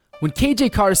When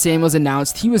KJ Carter-Samuels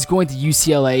announced he was going to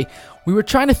UCLA, we were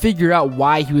trying to figure out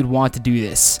why he would want to do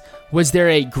this. Was there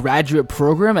a graduate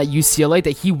program at UCLA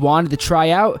that he wanted to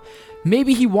try out?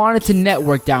 Maybe he wanted to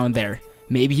network down there.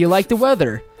 Maybe he liked the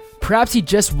weather. Perhaps he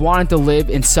just wanted to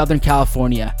live in Southern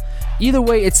California. Either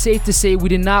way, it's safe to say we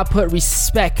did not put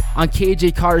respect on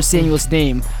KJ Carter-Samuels'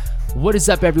 name. What is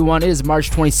up, everyone? It is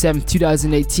March 27th,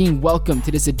 2018. Welcome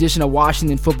to this edition of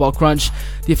Washington Football Crunch,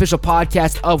 the official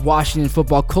podcast of Washington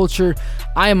football culture.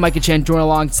 I am Micah Chen, joined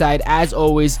alongside, as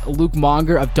always, Luke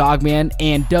Monger of Dogman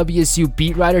and WSU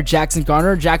beat writer Jackson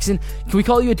Garner. Jackson, can we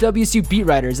call you a WSU beat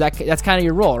writer? That's kind of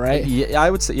your role, right? Yeah,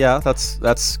 I would say, yeah,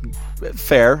 that's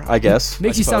fair, I guess. It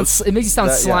makes you sound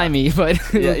slimy, yeah.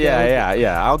 But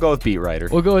yeah. I'll go with beat writer.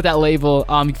 We'll go with that label.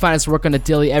 You can find us work on the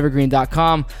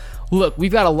dailyevergreen.com. Look,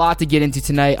 we've got a lot to get into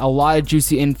tonight, a lot of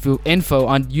juicy info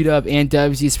on UW and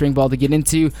WSU spring ball to get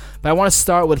into, but I want to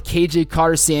start with KJ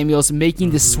Carter-Samuels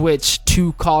making the switch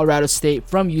to Colorado State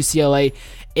from UCLA.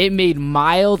 It made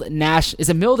is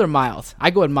it mild or mild?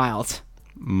 I go with mild.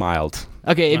 Mild.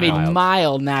 Okay, it made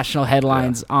mild national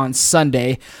headlines on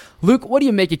Sunday. Luke, what do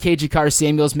you make of KJ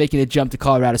Carter-Samuels making the jump to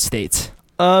Colorado State?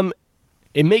 First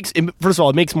of all,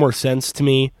 it makes more sense to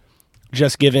me,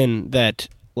 just given that,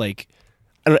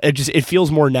 it feels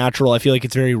more natural. I feel like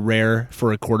it's very rare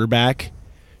for a quarterback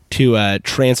to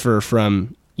transfer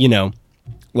from, a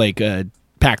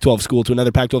Pac-12 school to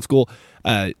another Pac-12 school,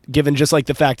 given just like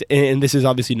the fact, and this is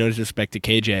obviously no disrespect to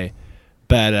KJ,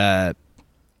 but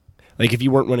if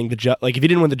you weren't winning the job, if you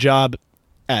didn't win the job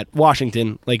at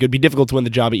Washington, it would be difficult to win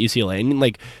the job at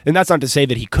UCLA. And that's not to say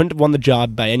that he couldn't have won the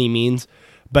job by any means,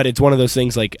 but it's one of those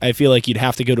things, I feel like you'd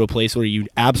have to go to a place where you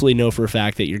absolutely know for a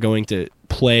fact that you're going to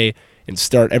play and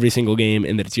start every single game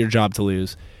and that it's your job to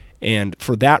lose. And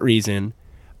for that reason,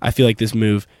 I feel like this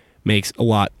move makes a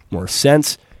lot more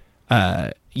sense.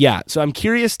 So I'm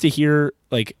curious to hear,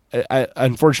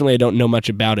 unfortunately I don't know much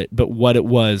about it, but what it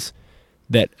was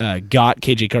that got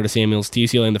KJ Carter-Samuels to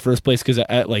UCLA in the first place, because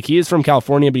he is from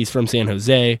California, but he's from San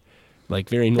Jose,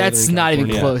 very northern. That's not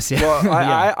California. even close. Yeah.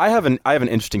 Well, I have an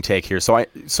interesting take here.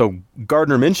 So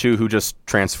Gardner Minshew, who just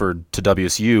transferred to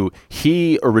WSU,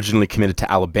 he originally committed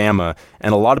to Alabama,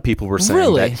 and a lot of people were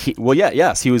saying that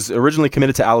he was originally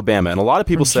committed to Alabama, and a lot of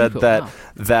people said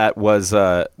that was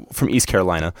from East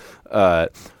Carolina,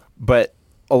 but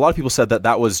a lot of people said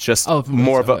that was just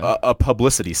more of a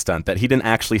publicity stunt, that he didn't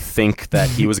actually think that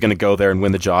he was going to go there and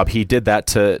win the job. He did that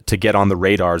to get on the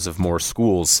radars of more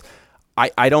schools.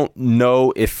 I don't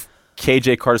know if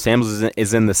KJ Carter-Samuels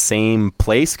is in the same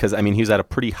place, because, he was at a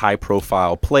pretty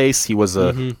high-profile place. He was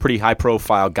a pretty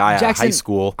high-profile guy Jackson, at high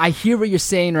school. I hear what you're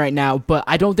saying right now, but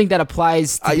I don't think that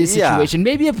applies to this situation.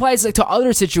 Maybe it applies to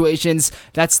other situations.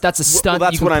 That's a stunt. Well,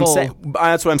 that's what I'm saying.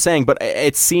 That's what I'm saying, but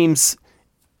it seems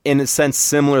in a sense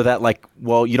similar that,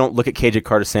 you don't look at KJ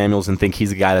Carter-Samuels and think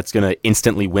he's a guy that's going to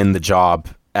instantly win the job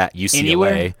at UCLA.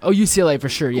 Anywhere? Oh, UCLA for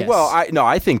sure, yes. Well,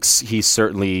 I think he's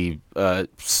certainly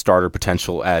starter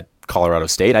potential at Colorado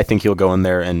State. I think he'll go in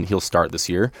there and he'll start this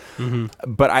year. Mm-hmm.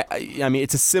 But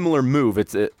it's a similar move.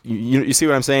 You see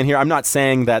what I'm saying here? I'm not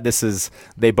saying that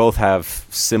they both have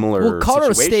similar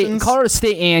situations. Colorado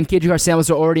State and KJ Carter-Samuels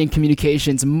were already in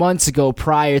communications months ago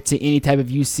prior to any type of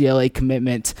UCLA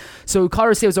commitment. So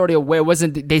Colorado State was already aware. It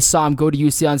wasn't they saw him go to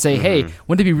UCLA and say, "Hey,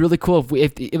 wouldn't it be really cool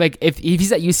if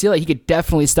he's at UCLA, he could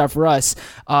definitely start for us."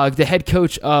 The head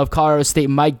coach of Colorado State,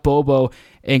 Mike Bobo,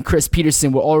 and Chris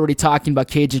Peterson were already talking about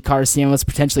KJ Carter-Samuels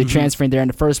potentially transferring there in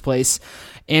the first place.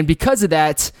 And because of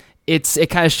that, it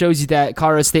kind of shows you that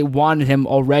Colorado State wanted him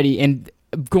already, and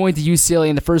going to UCLA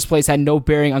in the first place had no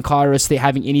bearing on Colorado State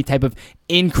having any type of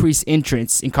increased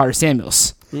interest in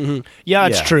Carter-Samuels. Mm-hmm. Yeah,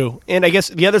 it's true. And I guess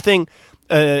the other thing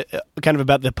kind of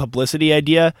about the publicity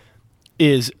idea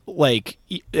is, like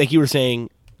you were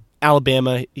saying,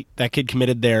 Alabama, that kid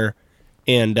committed there,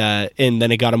 and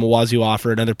then it got him a Wazoo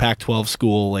offer, another Pac-12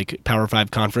 school, Power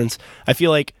 5 conference. I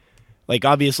feel like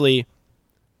obviously,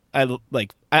 I don't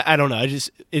know.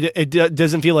 It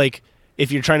doesn't feel like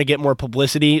if you're trying to get more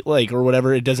publicity, or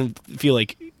whatever, it doesn't feel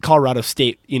like Colorado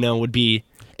State, would be.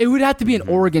 It would have to be an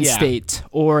Oregon State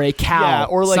or a Cal,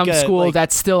 or some school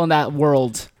that's still in that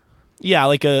world. Yeah,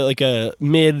 like a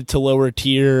mid to lower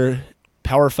tier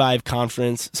Power 5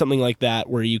 conference, something like that,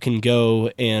 where you can go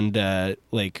and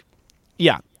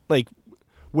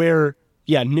where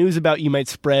news about you might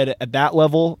spread at that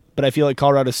level, but I feel like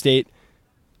Colorado State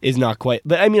is not quite.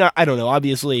 But I don't know.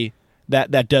 Obviously,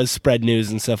 that does spread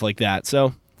news and stuff like that.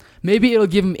 So maybe it'll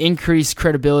give him increased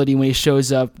credibility when he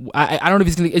shows up. I don't know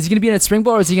if is he going to be in a spring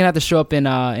ball, or is he going to have to show up in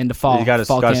the fall? He's got to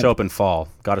show up in fall.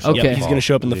 He's going to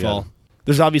show up in the fall.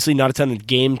 there's obviously not a ton of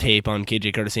game tape on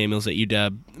KJ Carter-Samuels at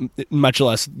UW, much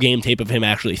less game tape of him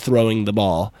actually throwing the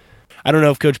ball. I don't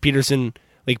know if Coach Peterson,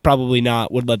 probably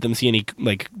not, would let them see any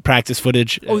practice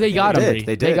footage. Oh, they got him. They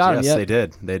did. They got him. Yes, Yep.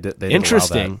 they did. They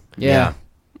Interesting. Yeah.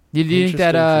 Do you think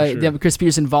that Chris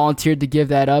Peterson volunteered to give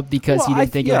that up because he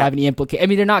didn't think it would have any implication? I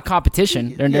mean, they're not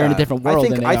competition. They're in a different world.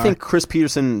 I think Chris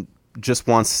Peterson just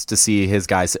wants to see his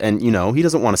guys, and he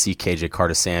doesn't want to see KJ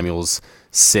Carter-Samuels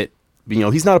sit.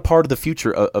 He's not a part of the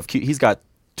future of. He's got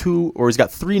 3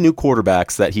 new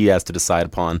quarterbacks that he has to decide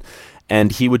upon,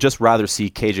 and he would just rather see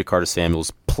KJ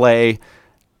Carter-Samuels play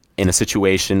in a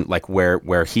situation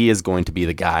where he is going to be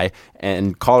the guy,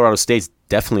 and Colorado State's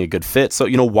definitely a good fit. So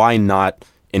why not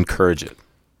encourage it?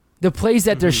 The plays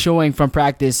that they're showing from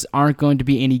practice aren't going to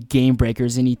be any game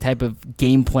breakers, any type of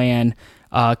game plan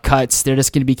cuts. They're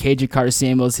just going to be KJ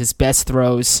Carter-Samuels, his best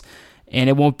throws, and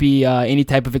it won't be any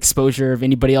type of exposure of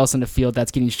anybody else on the field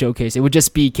that's getting showcased. It would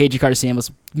just be KJ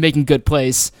Carter-Samuels making good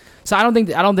plays. So I don't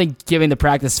think giving the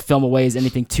practice film away is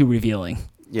anything too revealing.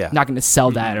 Yeah, not going to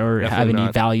sell that or Definitely have any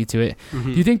not. value to it.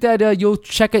 Do you think that you'll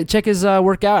check his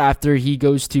work out after he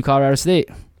goes to Colorado State?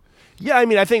 Yeah, I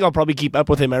mean, I think I'll probably keep up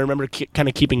with him. I remember kind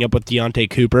of keeping up with Deontay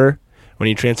Cooper when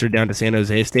he transferred down to San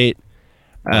Jose State.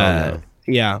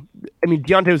 Yeah, I mean,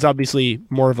 Deontay was obviously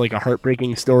more of a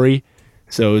heartbreaking story,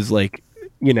 so it was I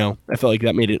felt like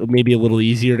that made it maybe a little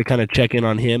easier to kind of check in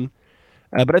on him.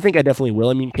 But I think I definitely will.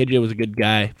 I mean, KJ was a good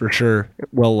guy for sure,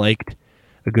 well liked,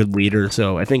 a good leader.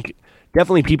 So I think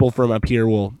definitely people from up here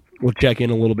will check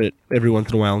in a little bit every once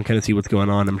in a while and kind of see what's going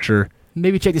on, I'm sure.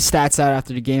 Maybe check the stats out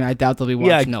after the game. I doubt they'll be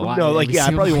watching a lot. No, I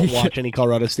probably won't watch any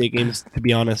Colorado State games, to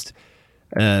be honest.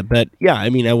 But yeah, I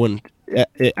mean, I wouldn't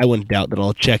doubt that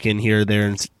I'll check in here or there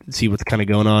and see what's kind of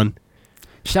going on.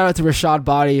 Shout out to Rashad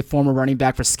Body, former running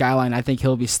back for Skyline. I think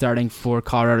he'll be starting for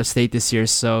Colorado State this year.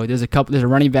 So there's a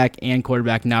running back and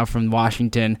quarterback now from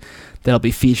Washington that'll be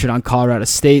featured on Colorado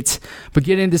State. But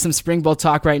getting into some spring ball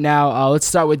talk right now. Let's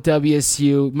start with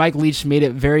WSU. Mike Leach made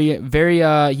it very, very.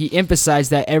 He emphasized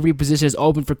that every position is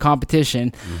open for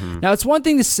competition. Mm-hmm. Now it's one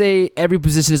thing to say every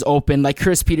position is open, like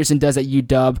Chris Peterson does at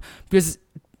UW, because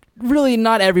really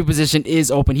not every position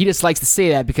is open. He just likes to say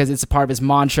that because it's a part of his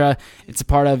mantra. It's a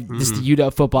part of just the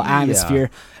UW football atmosphere.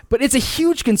 Yeah. But it's a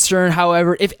huge concern,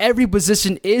 however, if every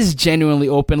position is genuinely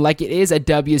open like it is at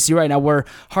WSU right now, where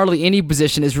hardly any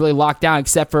position is really locked down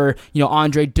except for,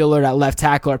 Andre Dillard at left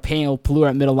tackle or Payne Pelluer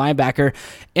at middle linebacker.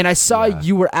 And I saw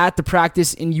you were at the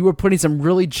practice and you were putting some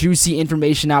really juicy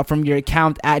information out from your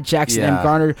account at Jackson M.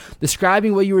 Garner,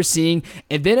 describing what you were seeing,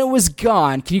 and then it was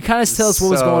gone. Can you kind of tell us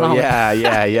what was going on?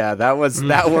 Yeah. That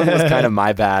one was kind of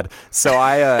my bad. So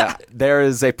there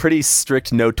is a pretty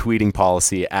strict no tweeting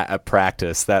policy at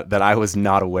practice that I was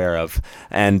not aware of,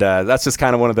 and that's just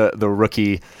kind of one of the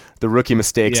rookie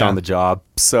mistakes on the job.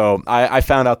 So I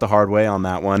found out the hard way on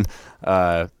that one.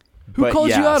 Who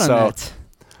called you out on that?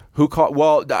 Who called?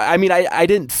 Well, I mean, I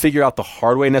didn't figure out the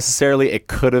hard way necessarily. It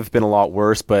could have been a lot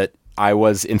worse, but I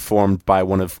was informed by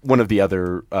one of the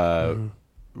other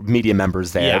media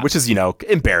members there, which is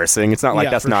embarrassing. It's not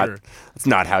like that's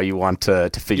not how you want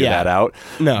to figure that out.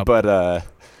 No, but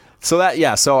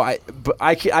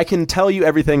I can tell you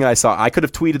everything that I saw. I could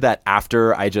have tweeted that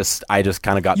after. I just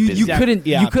kind of got busy. You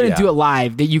couldn't do it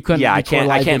live. That you couldn't. Yeah, I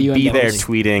can't be there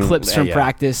tweeting clips from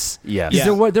practice. Yes.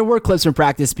 There were clips from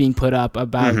practice being put up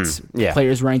about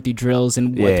players running through drills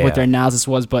and what their analysis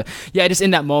was. But just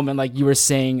in that moment, like you were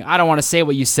saying, I don't want to say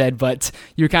what you said, but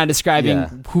you were kind of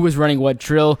describing who was running what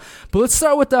drill. But let's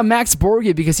start with Max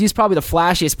Borgia, because he's probably the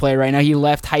flashiest player right now. He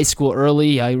left high school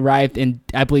early. He arrived in,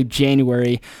 I believe,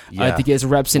 January. To get his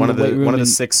reps in the weight room. One of the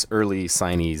 6 early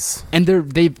signees. And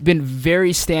they've been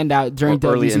very standout during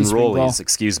early WSU enrollees,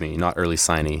 excuse me, not early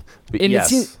signee. But and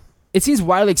it seems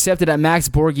widely accepted that Max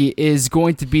Borgia is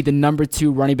going to be the number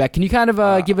 2 running back. Can you kind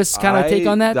of give us kind of a take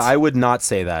on that? I would not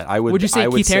say that. Would you say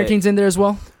Keith Harrington's in there as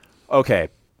well? Okay.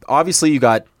 Obviously, you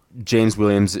got James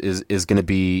Williams is going to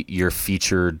be your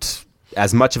featured,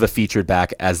 as much of a featured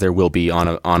back as there will be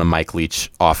on a Mike Leach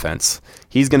offense.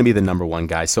 He's going to be the number 1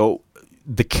 guy. So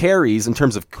the carries, in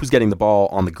terms of who's getting the ball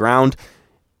on the ground,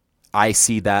 I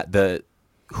see that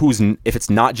if it's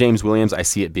not James Williams, I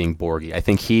see it being Borgie. I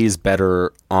think he's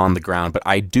better on the ground, but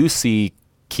I do see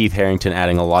Keith Harrington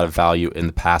adding a lot of value in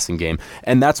the passing game.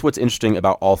 And that's what's interesting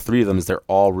about all three of them is they're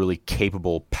all really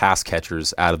capable pass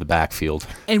catchers out of the backfield.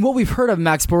 And what we've heard of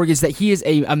Max Borg is that he is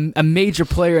a major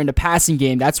player in the passing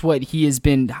game. That's what he has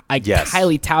been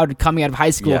highly touted coming out of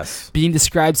high school, being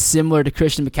described similar to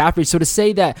Christian McCaffrey. So to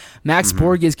say that Max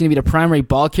Borg is going to be the primary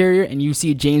ball carrier and you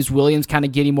see James Williams kind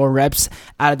of getting more reps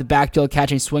out of the backfield,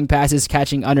 catching swing passes,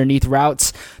 catching underneath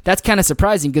routes, that's kind of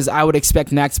surprising because I would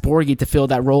expect Max Borg to fill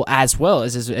that role as well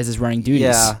as his running duties.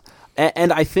 Yeah,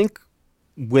 and I think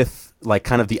with like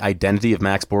kind of the identity of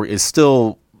Max Borg is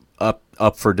still up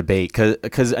for debate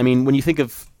because I mean when you think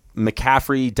of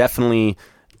McCaffrey, definitely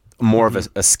more of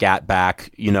a scat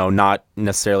back, not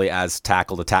necessarily as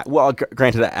tackle to tackle. Well,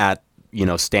 granted at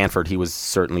Stanford he was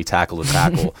certainly tackle to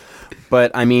tackle,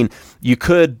 but I mean you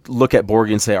could look at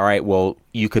Borg and say, all right, well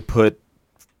you could put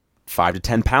 5 to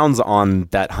 10 pounds on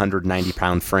that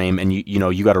 190-pound frame, and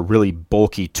you got a really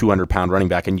bulky 200-pound running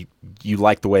back, and you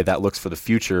like the way that looks for the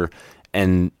future,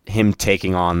 and him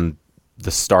taking on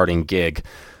the starting gig,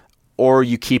 or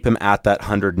you keep him at that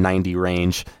 190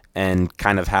 range and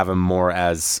kind of have him more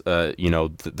as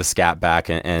the scat back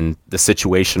and the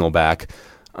situational back,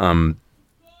 and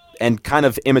kind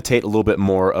of imitate a little bit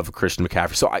more of a Christian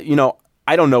McCaffrey. So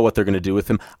I don't know what they're going to do with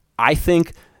him. I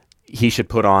think he should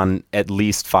put on at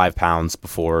least 5 pounds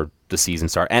before the season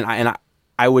starts. And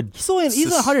I would. He's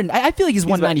 100. I feel like he's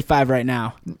 195 right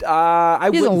now.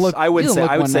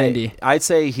 I'd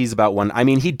say he's about one. I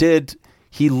mean, he did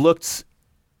look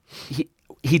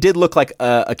like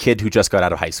a kid who just got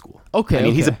out of high school. Okay. I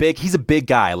mean, he's a big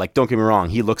guy. Like, don't get me wrong.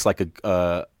 He looks like an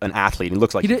athlete. He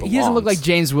looks like he doesn't look like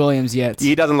James Williams yet.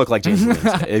 He doesn't look like James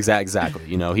Williams. Exactly.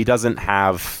 He doesn't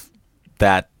have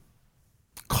that.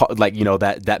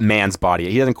 That man's body.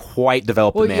 He hasn't quite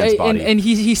developed the man's body. And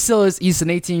he still is. He's an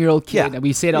 18-year-old kid. Yeah.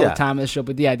 We say it all the time on the show,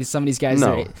 but some of these guys,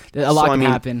 a lot can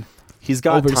happen. He's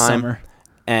got over time, the summer.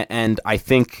 And I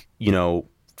think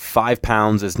 5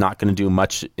 pounds is not going to do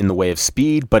much in the way of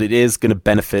speed, but it is going to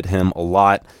benefit him a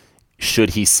lot. Should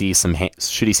he see some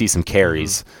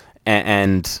carries,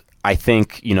 and I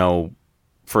think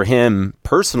for him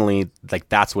personally, like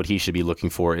that's what he should be looking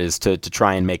for is to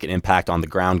try and make an impact on the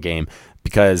ground game.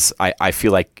 Because I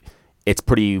feel like it's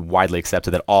pretty widely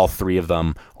accepted that all three of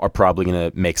them are probably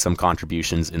going to make some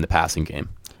contributions in the passing game.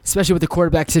 Especially with the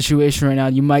quarterback situation right now,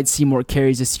 you might see more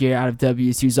carries this year out of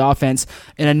WSU's offense.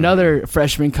 And another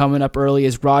freshman coming up early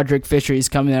is Roderick Fisher. He's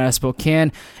coming out of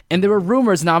Spokane. And there were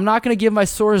rumors. Now, I'm not going to give my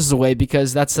sources away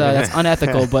because that's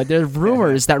unethical, but there's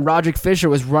rumors that Roderick Fisher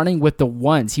was running with the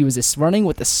ones. He was running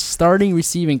with the starting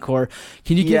receiving core.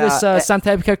 Can you give us some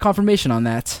type of confirmation on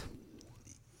that?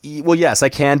 Well, yes, I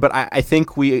can, but I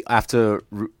think we have to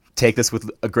take this with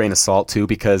a grain of salt too,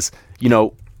 because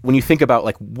when you think about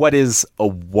like what is a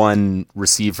one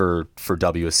receiver for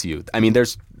WSU, I mean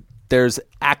there's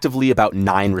actively about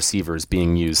 9 receivers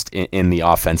being used in the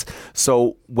offense.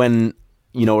 So when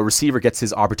a receiver gets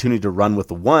his opportunity to run with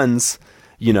the ones,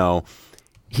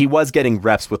 he was getting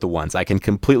reps with the ones. I can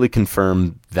completely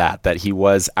confirm that he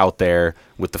was out there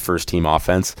with the first team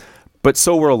offense. But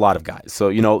so were a lot of guys. So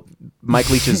Mike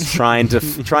Leach is trying to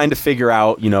figure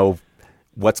out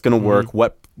what's going to work,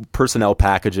 what personnel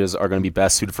packages are going to be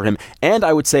best suited for him. And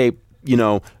I would say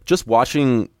just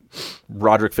watching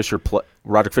Roderick Fisher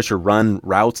run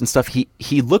routes and stuff,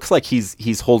 he looks like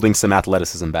he's holding some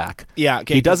athleticism back. Yeah,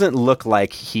 okay. He doesn't look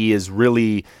like he is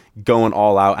really going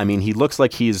all out. I mean, he looks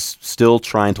like he's still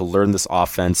trying to learn this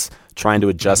offense, trying to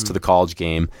adjust to the college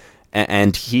game,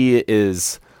 and he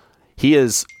is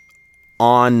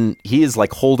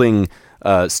like holding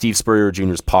Steve Spurrier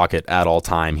Jr.'s pocket at all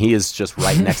time. He is just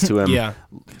right next to him. Yeah.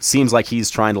 Seems like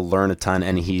he's trying to learn a ton,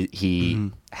 and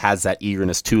he has that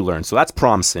eagerness to learn. So that's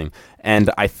promising. And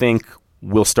I think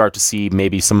we'll start to see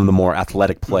maybe some of the more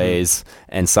athletic plays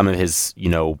and some of his,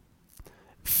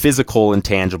 physical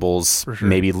intangibles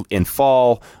maybe in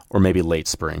fall or maybe late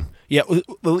spring. Yeah,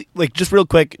 like just real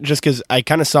quick, just because I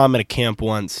kind of saw him at a camp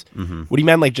once. What do you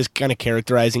mean, like just kind of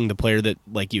characterizing the player that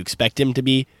like you expect him to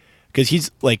be? Because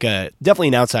he's like definitely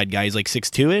an outside guy. He's like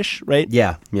 6'2"-ish, right?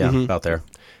 Yeah, about there.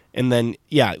 And then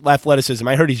athleticism.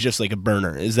 I heard he's just like a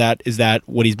burner. Is that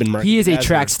what he's been marketed? He is a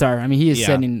track star. I mean, he is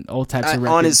setting all types of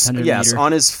records.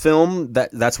 On his film,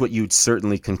 that's what you'd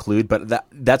certainly conclude. But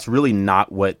that's really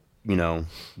not what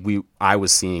I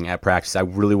was seeing at practice. I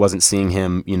really wasn't seeing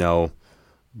him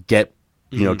get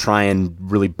try and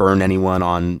really burn anyone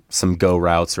on some go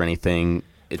routes or anything.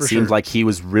 It seemed like he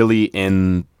was really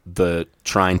in the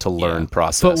trying to learn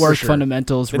process. Footwork,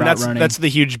 fundamentals, route running. That's the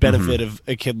huge benefit of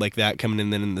a kid like that coming in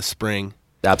then in the spring.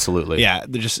 Absolutely. Yeah,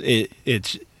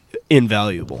 it's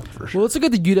invaluable for sure. Well, let's look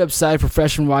at the UW side for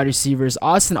freshman wide receivers.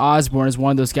 Austin Osborne is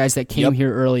one of those guys that came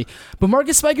here early, but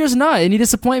Marcus Spiker's not. Any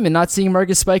disappointment not seeing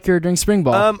Marcus Spiker during spring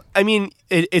ball? I mean,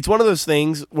 it's one of those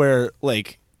things where,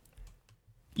 like,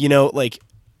 you know, like,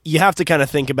 you have to kind of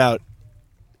think about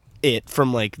it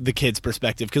from, like, the kid's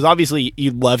perspective, because obviously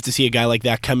you'd love to see a guy like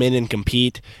that come in and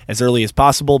compete as early as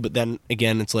possible, but then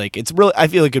again, it's like, it's really, I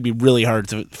feel like it'd be really hard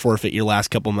to forfeit your last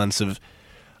couple months of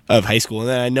high school. And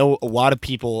then I know a lot of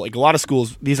people, like a lot of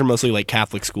schools, these are mostly like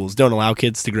Catholic schools, don't allow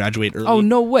kids to graduate early. Oh,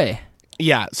 no way.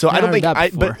 Yeah, so I don't think,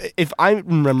 but if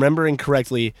I'm remembering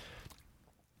correctly,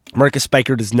 Marcus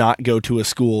Spiker does not go to a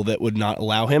school that would not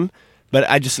allow him. But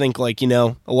I just think, like, you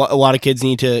know, a lot of kids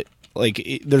need to,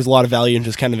 like, there's a lot of value in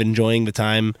just kind of enjoying the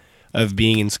time of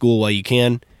being in school while you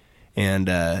can. And,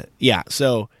 yeah,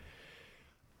 so,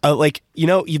 like, you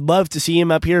know, you'd love to see him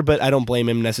up here, but I don't blame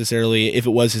him necessarily if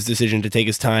it was his decision to take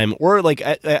his time. Or, like,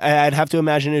 I'd have to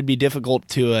imagine it'd be difficult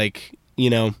to, like, you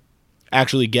know,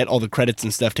 actually get all the credits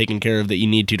and stuff taken care of that you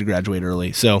need to graduate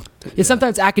early. So yeah,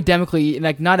 sometimes academically,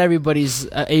 like, not everybody's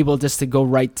able just to go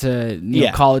right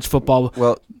to college football.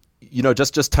 Well, you know,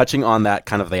 just touching on that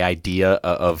kind of the idea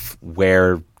of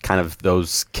where kind of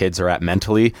those kids are at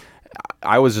mentally,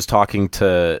 I was just talking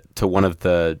to one of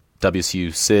the WSU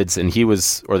SIDs, and he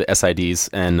was, or the SIDs,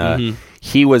 and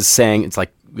he was saying it's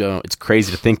like, you know, it's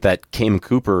crazy to think that Cam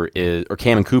Cooper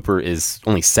is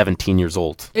only 17 years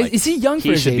old. Like, is he young for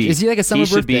his age? Is he like a summer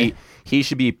birthday? He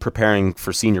should be preparing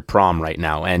for senior prom right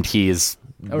now, and he is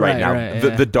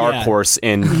the dark horse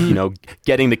in you know,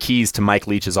 getting the keys to Mike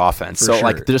Leach's offense. For sure.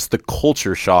 Like, just the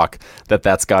culture shock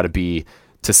that's got to be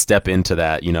to step into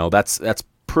that. You know, that's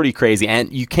pretty crazy,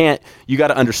 and you got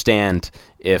to understand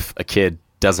if a kid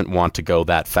doesn't want to go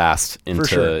that fast into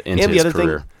his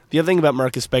career. The other thing about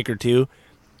Marcus Spiker too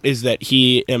is that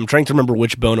I'm trying to remember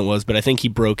which bone it was, but I think he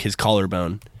broke his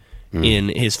collarbone in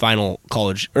his final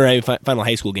final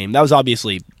high school game. That was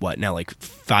obviously like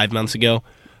 5 months ago.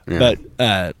 Yeah.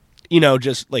 But you know,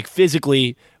 just like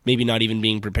physically, maybe not even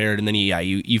being prepared, and then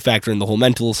you factor in the whole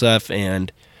mental stuff,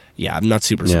 and yeah, I'm not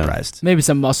super surprised. Maybe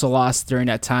some muscle loss during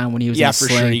that time when he was in for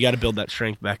sure. You got to build that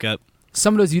strength back up.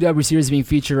 Some of those UW receivers being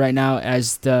featured right now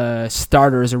as the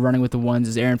starters are running with the ones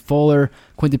is Aaron Fuller,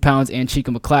 Quincy Pounds, and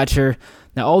Chico McClatcher.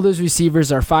 Now, all those receivers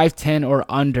are 5'10 or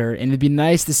under, and it'd be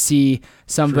nice to see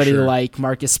somebody like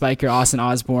Marcus Spiker, Austin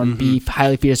Osborne be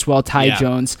highly featured as well, Ty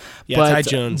Jones. Yeah, but Ty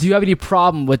Jones. Do you have any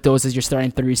problem with those as you're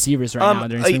starting 3 receivers right now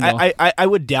during spring ball? I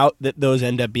would doubt that those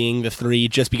end up being the 3,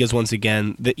 just because, once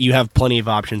again, that you have plenty of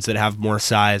options that have more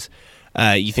size.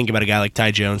 You think about a guy like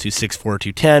Ty Jones, who's 6'4",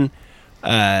 210,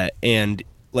 and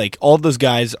like, all of those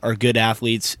guys are good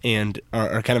athletes and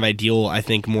are kind of ideal, I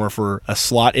think, more for a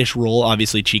slot-ish role.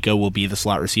 Obviously, Chico will be the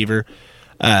slot receiver.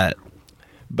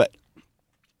 But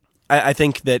I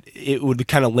think that it would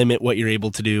kind of limit what you're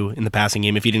able to do in the passing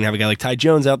game if you didn't have a guy like Ty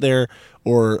Jones out there,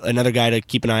 or another guy to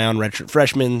keep an eye on, redshirt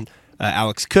freshman,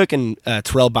 Alex Cook and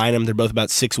Terrell Bynum. They're both about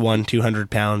 6'1", 200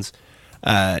 pounds.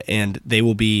 And they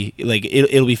will be, like,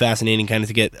 it'll be fascinating kind of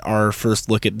to get our first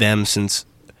look at them since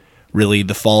really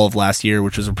the fall of last year,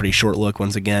 which was a pretty short look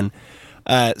once again.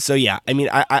 So yeah, I mean,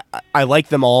 I like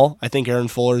them all. I think Aaron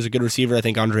Fuller is a good receiver. I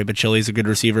think Andre Bacilli is a good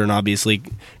receiver, and obviously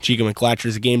Chico McClatcher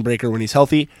is a game breaker when he's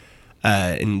healthy.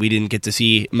 And we didn't get to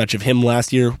see much of him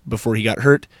last year before he got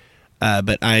hurt.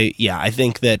 But I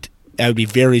think that I would be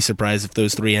very surprised if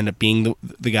those 3 end up being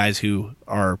the guys who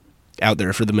are out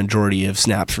there for the majority of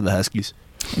snaps for the Huskies.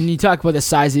 And you talk about the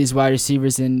size of these wide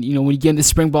receivers, and you know, when you get into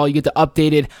spring ball, you get the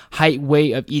updated height,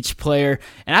 weight of each player,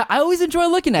 and I always enjoy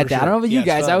looking at that. Sure. I don't know about you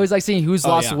guys. I always like seeing who's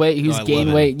lost weight, who's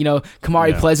gained weight. You know,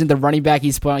 Kamari Pleasant, the running back,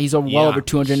 he's well over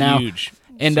 200 now.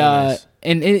 And nice.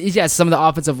 And some of the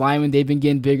offensive linemen, they've been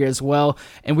getting bigger as well.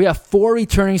 And we have 4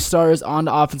 returning starters on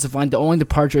the offensive line. The only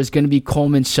departure is going to be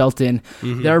Coleman Shelton.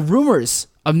 There are rumors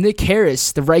of Nick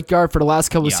Harris, the right guard for the last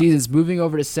couple of seasons, moving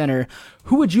over to center.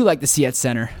 Who would you like to see at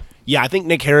center? Yeah, I think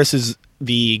Nick Harris is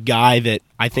the guy that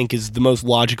I think is the most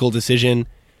logical decision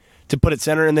to put at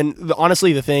center. And then,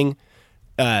 honestly, the thing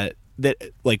that,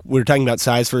 like, we're talking about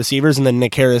size for receivers, and then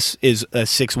Nick Harris is a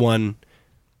 6'1"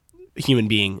 human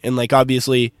being. And, like,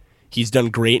 obviously, he's done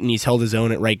great, and he's held his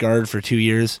own at right guard for 2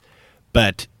 years.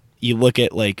 But you look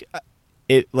at, like,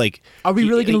 it, like, are we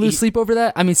really going to lose sleep over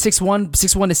that? I mean, 6'1" to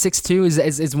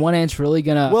 6'2", is 1 inch really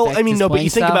going to? Well, I mean, no, but you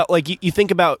think about, like, you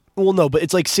think about, well, no, but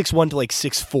it's like 6'1" to like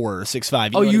 6'4" or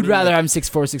 6'5". Oh, you'd rather have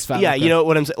 6'4", 6'5". Yeah, okay. You know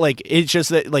what I'm saying? Like, it's just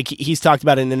that, like, he's talked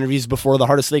about in interviews before, the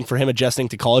hardest thing for him adjusting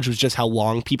to college was just how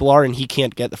long people are, and he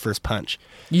can't get the first punch.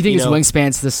 You think his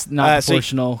wingspan's not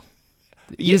proportional?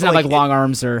 He doesn't have like long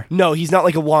arms, or? No, he's not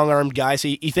like a long armed guy. So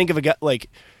you think of a guy like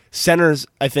centers,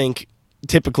 I think,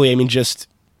 typically, I mean, just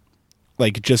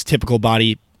typical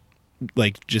body,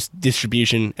 like just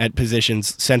distribution at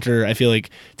positions. Center, I feel like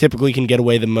typically can get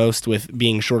away the most with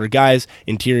being shorter guys.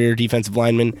 Interior defensive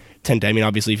linemen tend to, I mean,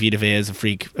 obviously Vita Vea is a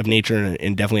freak of nature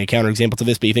and definitely a counterexample to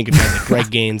this, but you think of guys like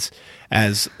Greg Gaines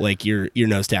as like your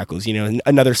nose tackles, you know,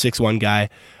 another 6'1" guy.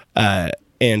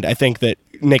 And I think that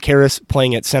Nick Harris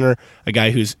playing at center, a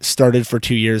guy who's started for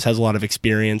 2 years, has a lot of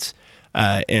experience,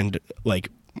 and like,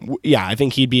 yeah, I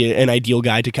think he'd be an ideal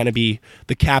guy to kind of be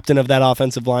the captain of that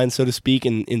offensive line, so to speak,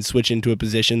 and switch into a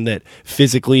position that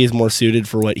physically is more suited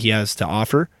for what he has to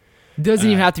offer. Doesn't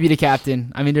even have to be the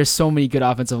captain. I mean, there's so many good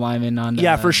offensive linemen on.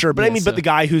 Yeah, for sure. But I mean, but the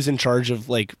guy who's in charge of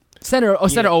like center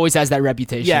always has that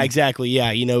reputation. Yeah, exactly.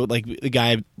 Yeah, you know, like the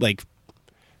guy like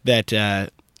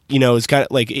that. You know, is kind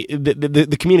of like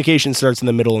the communication starts in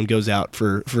the middle and goes out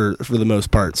for the most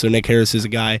part. So Nick Harris is a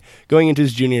guy going into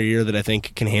his junior year that I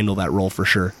think can handle that role for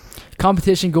sure.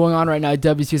 Competition going on right now.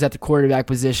 WSU is at the quarterback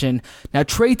position. Now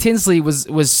Trey Tinsley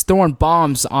was throwing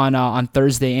bombs on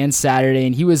Thursday and Saturday,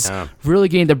 and he was really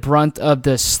getting the brunt of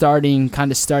the starting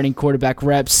quarterback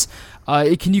reps.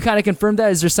 Can you kind of confirm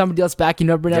that? Is there somebody else backing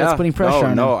up right now that's putting pressure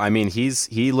on him? No, I mean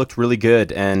he looked really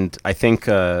good, and I think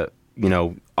you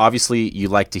know, obviously you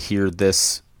like to hear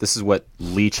this. This is what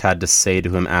Leach had to say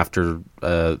to him after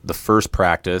the first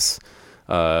practice.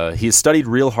 He has studied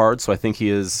real hard, so I think he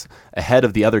is ahead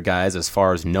of the other guys as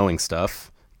far as knowing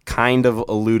stuff, kind of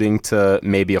alluding to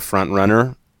maybe a front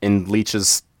runner in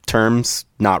Leach's terms.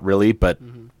 Not really, but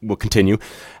we'll continue.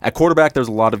 At quarterback, there's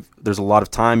a lot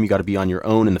of time. You got to be on your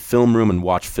own in the film room and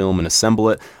watch film and assemble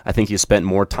it. I think he spent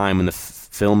more time in the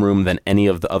film room than any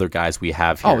of the other guys we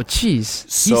have here. Oh, jeez.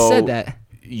 So he said that.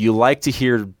 You like to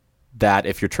hear that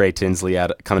if you're Trey Tinsley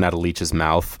coming out of Leach's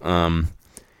mouth.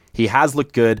 He has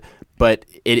looked good, but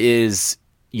it is,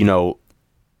 you know,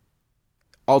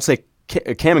 I'll say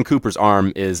Cameron Cooper's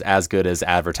arm is as good as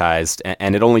advertised,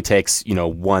 and it only takes, you know,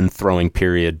 one throwing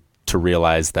period to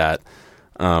realize that.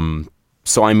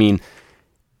 So, I mean,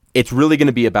 it's really going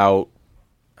to be about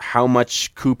how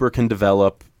much Cooper can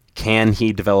develop. Can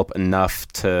he develop enough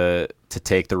to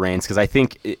take the reins? Because I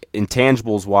think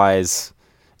intangible wise,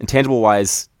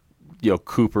 you know,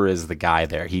 Cooper is the guy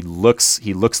there. He looks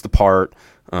the part.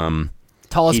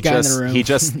 Tallest guy in the room.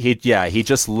 He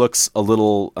just looks a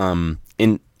little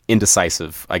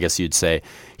indecisive, I guess you'd say.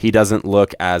 He doesn't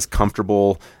look as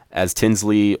comfortable as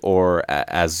Tinsley or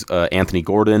as Anthony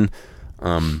Gordon,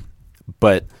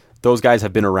 but those guys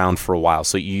have been around for a while,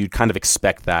 so you kind of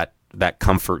expect that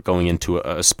comfort going into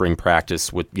a spring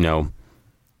practice with, you know,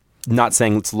 not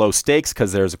saying it's low stakes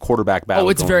because there's a quarterback battle. Oh,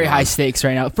 it's very high stakes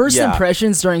right now. First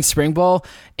impressions during spring ball,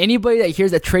 anybody that hears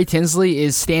that Trey Tinsley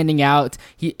is standing out,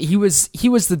 he was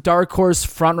the dark horse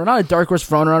front runner, not a dark horse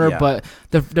front runner, but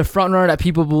the front runner that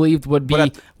people believed would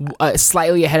be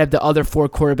slightly ahead of the other four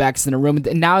quarterbacks in the room.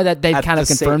 And now that they've kind of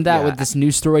confirmed that with this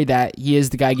news story that he is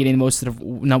the guy getting most of the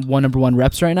number one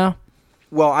reps right now.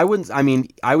 Well, I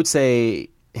would say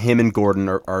him and Gordon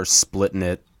are splitting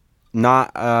it.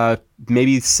 Not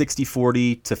maybe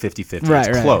 60-40 to 50-50. Right,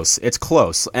 it's close. It's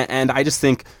close. And I just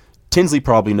think Tinsley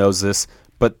probably knows this,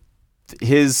 but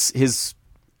his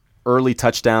early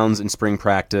touchdowns in spring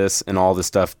practice and all this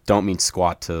stuff don't mean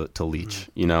squat to Leach.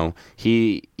 You know,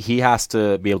 he has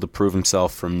to be able to prove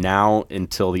himself from now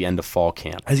until the end of fall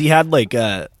camp. Has he had like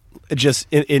just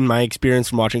in my experience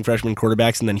from watching freshman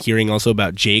quarterbacks and then hearing also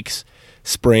about Jake's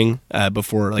spring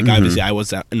before, like obviously I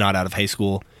was not out of high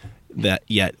school that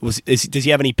yet. Does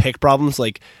he have any pick problems?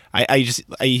 Like I used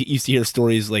to hear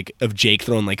stories like of Jake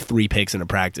throwing like 3 picks in a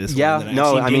practice. Yeah,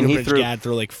 no, I mean he threw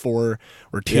like 4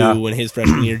 or 2 when his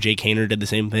freshman year. Jake Hainer did the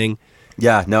same thing.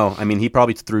 Yeah, no, I mean he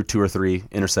probably threw 2 or 3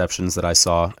 interceptions that I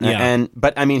saw. Yeah.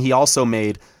 But I mean he also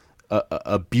made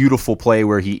a beautiful play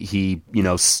where he you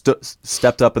know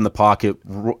stepped up in the pocket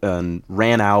and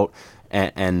ran out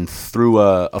and threw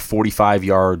a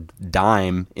 45-yard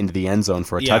dime into the end zone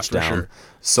for a touchdown. For sure.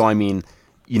 So I mean,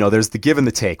 you know, there's the give and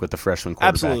the take with the freshman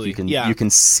quarterback. Absolutely. You can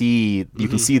see the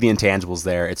intangibles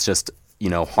there. It's just, you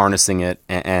know, harnessing it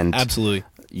and absolutely,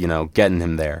 you know, getting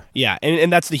him there. Yeah,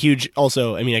 and that's the huge.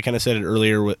 Also, I mean, I kind of said it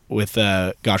earlier with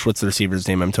gosh, what's the receiver's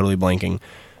name? I'm totally blanking,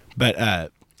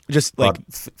 but just like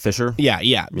Fisher.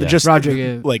 Yeah. But just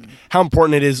Roger, like how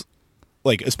important it is,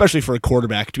 like especially for a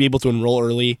quarterback to be able to enroll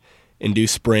early and do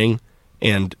spring.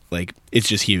 And like it's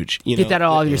just huge, you know. Get that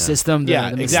all out of your system.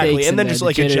 The exactly. And then just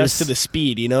like adjust to the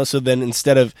speed, you know. So then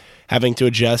instead of having to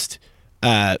adjust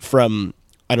from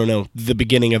I don't know the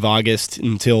beginning of August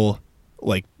until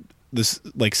like this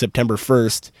like September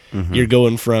 1st, you're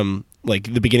going from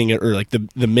like the beginning or like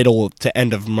the middle to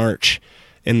end of March.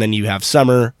 and then you have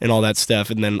summer and all that stuff,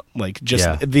 and then like just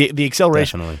the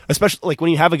acceleration, definitely. Especially like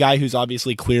when you have a guy who's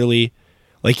obviously clearly,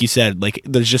 like you said, like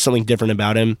there's just something different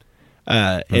about him,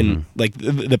 and like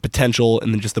the potential,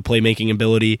 and then just the playmaking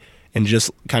ability, and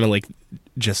just kind of like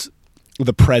just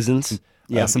the presence.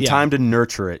 Yeah, some time to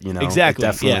nurture it, you know. Exactly.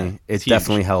 It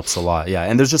definitely helps a lot. Yeah,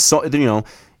 and there's just so, you know,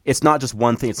 it's not just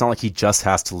one thing. It's not like he just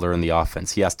has to learn the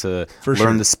offense. He has to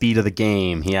learn the speed of the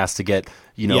game. He has to get,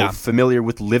 you know, familiar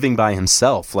with living by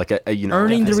himself, like you know,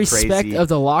 earning the respect of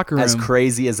the locker room. As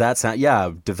crazy as that sounds,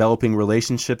 developing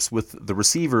relationships with the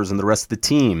receivers and the rest of the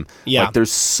team. Yeah, like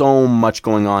there's so much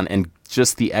going on, and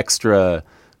just the extra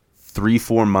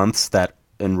 3-4 months that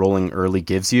enrolling early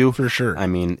gives you, for sure. I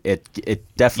mean, it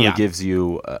definitely gives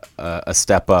you a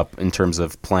step up in terms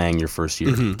of playing your first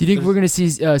year. Do you think we're going to see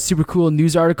super cool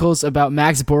news articles about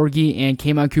Max Borghi and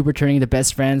K'Mon Cooper turning into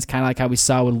best friends, kind of like how we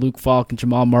saw with Luke Falk and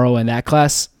Jamal Murrow in that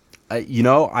class? You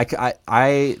know, I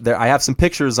have some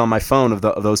pictures on my phone of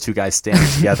those two guys standing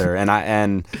together,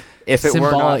 and if it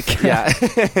Symbolic. were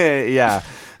not, yeah.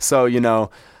 So, you know,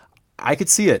 I could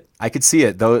see it.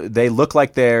 Though they look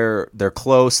like they're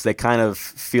close. They kind of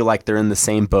feel like they're in the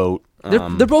same boat.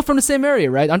 They're both from the same area,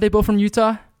 right? Aren't they both from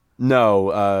Utah?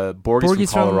 No,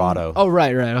 Borghi's from Colorado. Oh,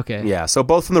 right, okay. Yeah, so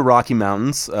both from the Rocky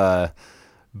Mountains.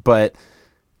 But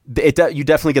you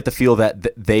definitely get the feel that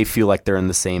they feel like they're in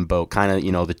the same boat. Kind of,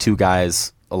 you know, the two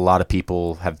guys a lot of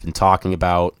people have been talking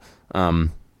about. I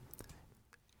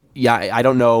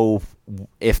don't know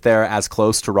if they're as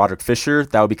close to Roderick Fisher.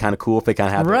 That would be kind of cool if they kind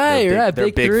of have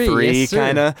their big three, yes,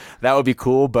 kind of. That would be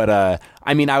cool. But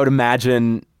I mean, I would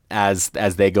imagine as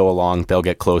they go along, they'll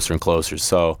get closer and closer.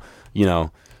 So, you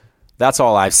know, that's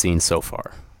all I've seen so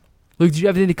far. Luke, do you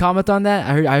have anything to comment on that?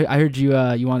 I heard you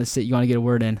you want to get a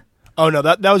word in. Oh no,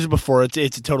 that was before. It's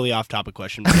a totally off topic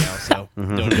question right now, so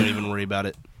don't even worry about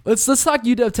it. Let's talk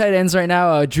UW tight ends right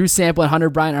now. Drew Sample and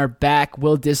Hunter Bryant are back.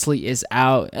 Will Dissly is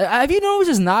out. Have you noticed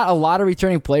there's not a lot of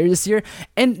returning players this year?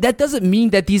 And that doesn't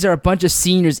mean that these are a bunch of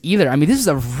seniors either. I mean, this is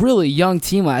a really young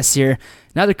team last year.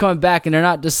 Now they're coming back, and they're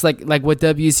not just like what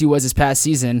WSU was this past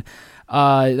season.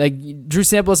 Like Drew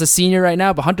Sample is a senior right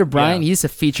now, but Hunter Bryant, he's a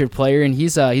featured player, and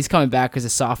he's coming back as a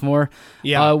sophomore.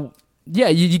 Yeah,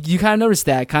 you kind of noticed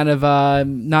that. Kind of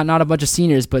not a bunch of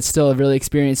seniors, but still a really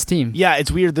experienced team. Yeah,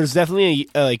 it's weird. There's definitely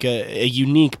a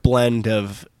unique blend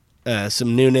of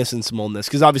some newness and some oldness.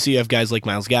 Because obviously you have guys like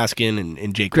Myles Gaskin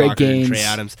and Jake Walker and Trey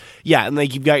Adams. Yeah, and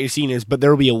like you've got your seniors, but there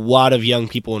will be a lot of young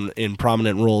people in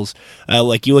prominent roles.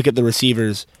 Like you look at the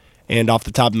receivers, and off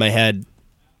the top of my head,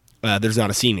 there's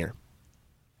not a senior.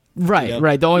 Right, you know?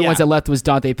 Right. The only ones that left was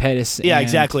Dante Pettis. Yeah,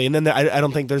 exactly. And then I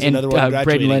don't think there's another one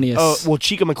graduating. Braden Lenius. Oh, well,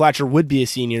 Chico McClatcher would be a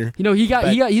senior. You know, he's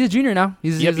a junior now.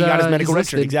 He got his medical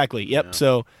record. Exactly. Yep. Yeah.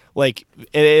 So like,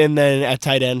 and then at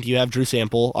tight end you have Drew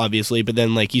Sample, obviously, but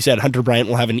then like you said, Hunter Bryant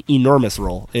will have an enormous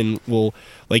role and will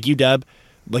like UW.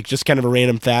 Like just kind of a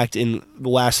random fact, in the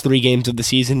last 3 games of the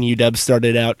season, UW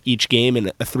started out each game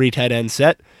in a 3 tight end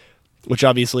set, which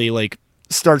obviously like.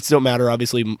 Starts don't matter.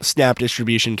 Obviously, snap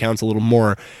distribution counts a little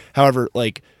more. However,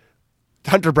 like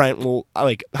Hunter Bryant will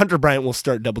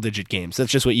start double-digit games.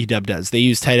 That's just what UW does. They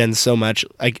use tight ends so much.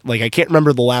 I can't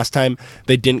remember the last time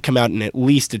they didn't come out in at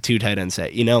least a 2 tight end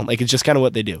set. You know, like it's just kind of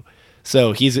what they do.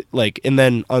 So he's like, and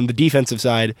then on the defensive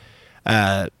side,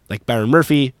 like Byron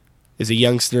Murphy is a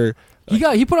youngster.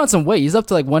 He put on some weight. He's up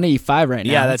to like 185 right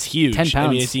now. Yeah, that's huge. 10 pounds. I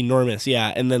mean, it's enormous.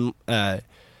 Yeah, and then.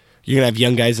 You're going to have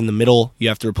young guys in the middle. You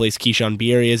have to replace Keyshawn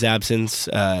Bieria's absence,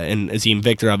 and Azim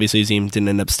Victor. Obviously, Azim didn't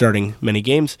end up starting many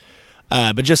games.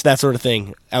 But just that sort of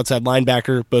thing. Outside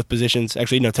linebacker, both positions.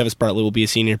 Actually, no, Tevis Bartlett will be a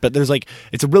senior. But there's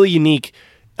it's a really unique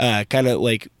kind of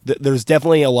there's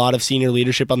definitely a lot of senior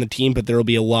leadership on the team, but there will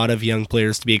be a lot of young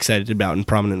players to be excited about in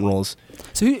prominent roles.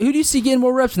 So who do you see getting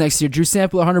more reps next year, Drew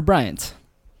Sample or Hunter Bryant?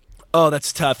 Oh,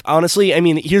 that's tough. Honestly, I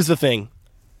mean, here's the thing.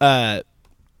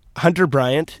 Hunter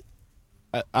Bryant...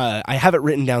 I have it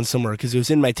written down somewhere because it was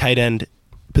in my tight end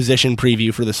position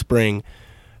preview for the spring.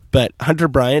 But Hunter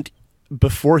Bryant,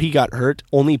 before he got hurt,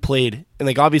 only played, and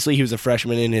like obviously he was a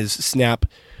freshman, and his snap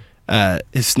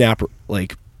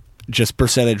like just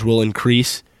percentage will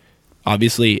increase,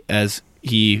 obviously as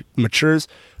he matures.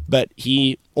 But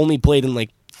he only played in like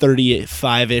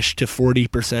 35-ish to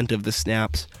 40% of the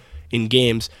snaps in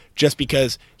games, just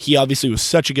because he obviously was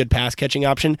such a good pass catching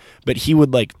option. But he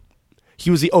would like. He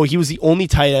was the only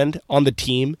tight end on the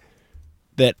team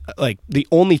that the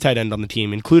only tight end on the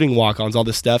team, including walk-ons, all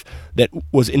this stuff, that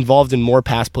was involved in more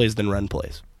pass plays than run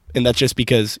plays. And that's just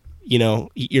because, you know,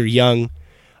 you're young.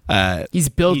 He's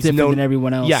built different than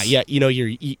everyone else. Yeah, you know,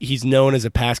 he's known as a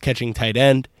pass catching tight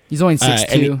end. He's only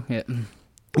 6'2".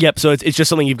 Yep. So it's just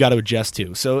something you've got to adjust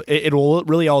to. So it will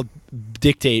really all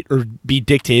dictate or be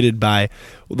dictated by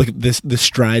the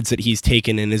strides that he's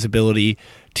taken in his ability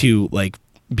to like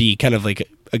be kind of like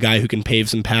a guy who can pave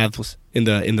some paths in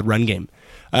the run game.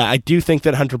 I do think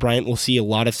that Hunter Bryant will see a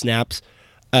lot of snaps,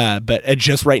 but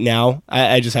just right now,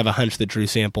 I just have a hunch that Drew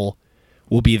Sample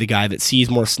will be the guy that sees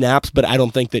more snaps, but I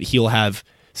don't think that he'll have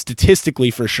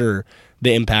statistically for sure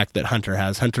the impact that Hunter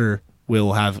has. Hunter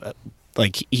will have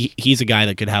like he's a guy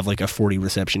that could have like a 40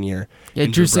 reception year. Yeah,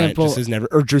 Drew Sample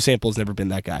Drew Sample's never been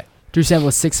that guy. Drew Sample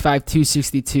is 6'5",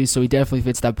 262, so he definitely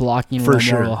fits that blocking role.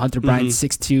 Sure. Hunter Bryant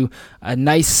 6'2", a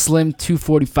nice slim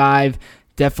 245,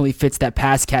 definitely fits that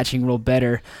pass catching role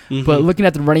better. But looking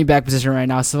at the running back position right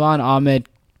now, Salvon Ahmed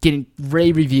getting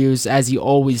rave reviews as he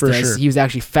always does. Sure. He was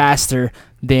actually faster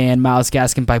than Myles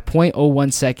Gaskin by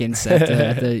 0.01 seconds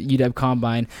at the UW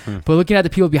Combine. But looking at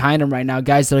the people behind him right now,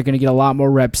 guys that are going to get a lot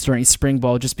more reps during spring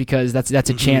ball, just because that's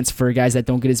a chance for guys that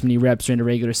don't get as many reps during the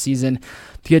regular season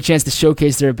to get a chance to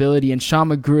showcase their ability. And Sean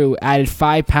McGrew added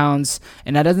 5 pounds,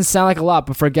 and that doesn't sound like a lot,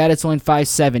 but for a guy that's only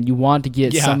 5'7", you want to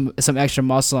get some extra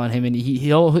muscle on him, and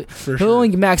he'll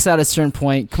only max out at a certain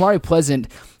point. Kamari Pleasant,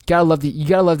 you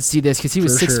gotta love to see this because he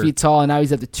was 6 feet tall and now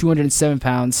he's up to 207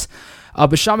 pounds.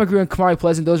 But Sean McGrew and Kamari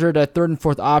Pleasant, those are the third and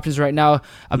fourth options right now.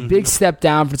 A big step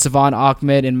down for Savon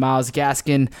Ahmed and Myles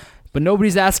Gaskin, but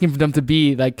nobody's asking for them to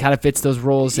be like kind of fits those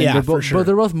roles. And they're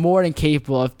both more than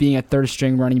capable of being a third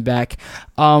string running back.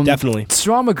 Definitely.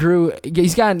 Sean McGrew,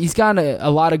 he's got a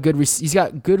lot of he's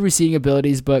got good receiving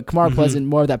abilities, but Kamari Pleasant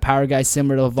more of that power guy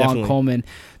similar to Levon Coleman.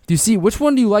 Do you see which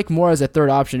one do you like more as a third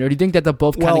option, or do you think that they'll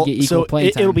both kind of get equal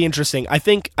playing time? It'll be interesting. I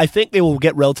think they will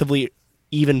get relatively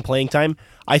even playing time.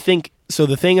 I think so.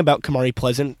 The thing about Kamari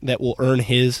Pleasant that will earn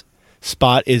his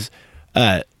spot is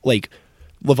like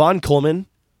Levon Coleman.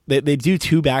 They do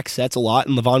 2 back sets a lot,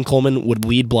 and Levon Coleman would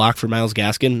lead block for Myles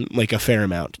Gaskin like a fair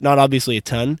amount. Not obviously a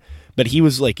ton, but he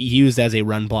was like used as a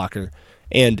run blocker,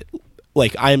 and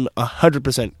like I'm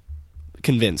 100%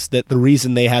 convinced that the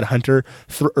reason they had Hunter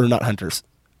or not Hunters.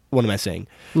 What am I saying?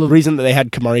 The reason that they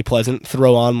had Kamari Pleasant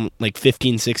throw on like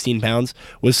 15, 16 pounds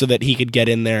was so that he could get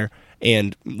in there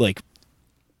and like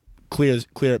clear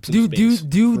up some space.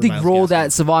 Do the role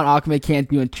that Savon Ahmed can't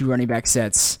do in 2 running back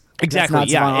sets. Exactly,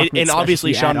 yeah. And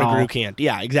obviously Sean McGrew can't.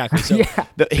 Yeah, exactly. So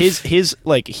his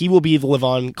like he will be the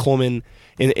Levon Coleman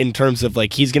in terms of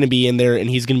like he's going to be in there and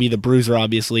he's going to be the bruiser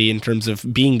obviously in terms of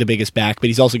being the biggest back, but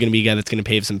he's also going to be a guy that's going to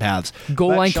pave some paths.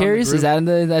 Goal line carries, is that in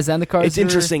the cards? It's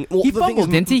interesting. Well, he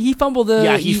fumbled, didn't he? He fumbled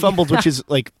he fumbled, which is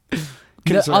like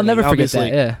concerning, I'll never forget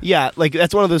that. Yeah, like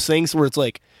that's one of those things where it's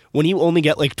like when you only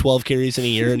get like 12 carries in a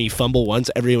year and you fumble once,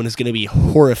 everyone is going to be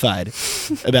horrified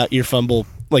about your fumble.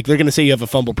 Like they're going to say you have a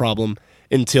fumble problem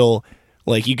until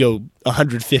like you go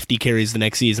 150 carries the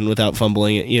next season without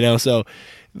fumbling it, you know? So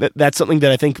that's something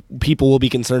that I think people will be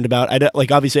concerned about.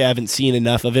 Obviously I haven't seen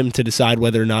enough of him to decide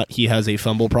whether or not he has a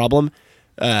fumble problem,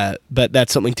 but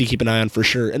that's something to keep an eye on for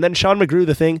sure. And then Sean McGrew,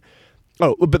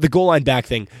 but the goal line back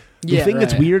thing. The thing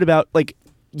that's weird about like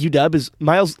UW is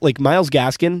Myles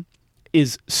Gaskin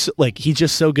is he's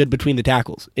just so good between the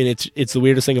tackles, and it's the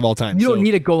weirdest thing of all time. You don't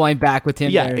need a goal line back with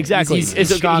him. Yeah, there. exactly.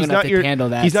 He's strong enough to handle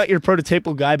that. He's not your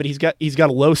prototypical guy, but he's got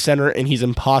a low center, and he's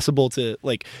impossible to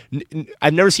like.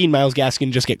 I've never seen Myles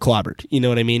Gaskin just get clobbered. You know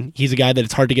what I mean? He's a guy that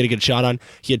it's hard to get a good shot on.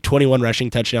 He had 21 rushing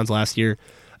touchdowns last year.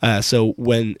 So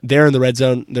when they're in the red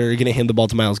zone, they're going to hand the ball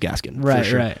to Myles Gaskin. Right, for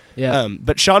sure. right. Yeah.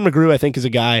 But Sean McGrew, I think, is a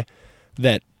guy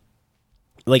that.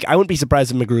 Like, I wouldn't be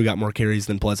surprised if McGrew got more carries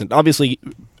than Pleasant. Obviously,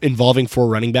 involving 4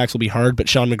 running backs will be hard, but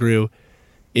Sean McGrew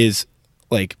is,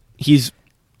 like, he's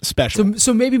special.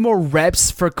 So maybe more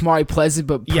reps for Kamari Pleasant,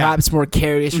 but perhaps more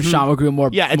carries for Sean McGrew, more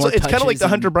it's kind of like the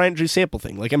Hunter Bryant, Drew Sample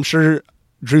thing. Like, I'm sure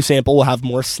Drew Sample will have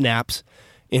more snaps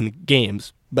in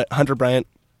games, but Hunter Bryant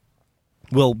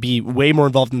will be way more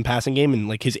involved in the passing game, and,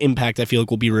 like, his impact, I feel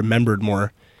like, will be remembered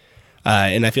more.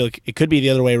 And I feel like it could be the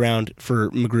other way around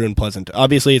for McGrew and Pleasant.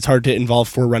 Obviously, it's hard to involve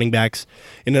 4 running backs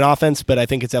in an offense, but I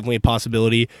think it's definitely a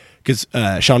possibility because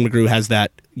Sean McGrew has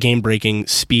that game-breaking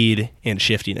speed and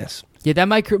shiftiness. Yeah, that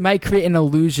might create an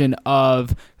illusion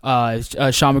of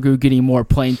Sean McGrew getting more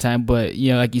playing time, but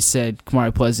like you said,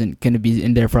 Kamari Pleasant going to be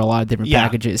in there for a lot of different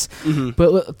packages. Mm-hmm.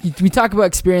 But we talk about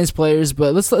experienced players,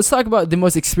 but let's talk about the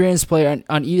most experienced player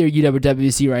on either UW or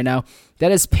WSU right now.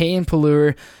 That is Payne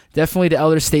Pelluer, definitely the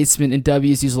elder statesman in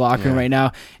WSU's locker room right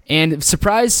now. And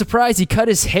surprise, surprise, he cut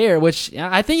his hair, which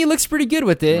I think he looks pretty good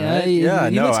with it. Right? He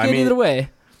looks good either way.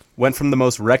 Went from the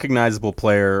most recognizable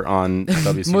player on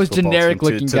WSU's most generic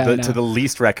looking guy to the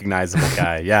least recognizable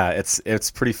guy. Yeah,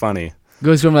 it's pretty funny.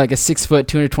 Goes from like a 6 foot,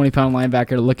 220-pound linebacker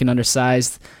to looking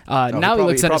undersized. Now he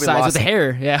looks undersized with the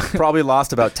hair. Yeah, probably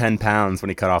lost about 10 pounds when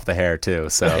he cut off the hair too.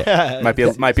 So might be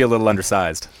a little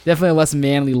undersized. Definitely a less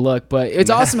manly look, but it's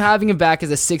awesome having him back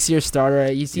as a 6-year starter.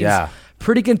 He seems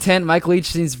pretty content. Mike Leach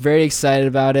seems very excited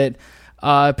about it.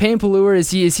 Payne Pelluer,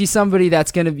 is he somebody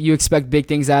that's you expect big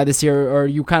things out of this year, or are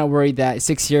you kind of worried that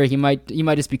 6th year he might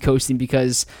just be coasting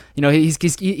because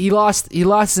he lost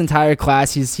his entire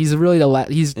class. He's really the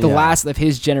last of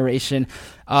his generation,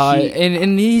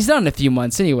 and he's done in a few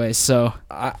months anyway. So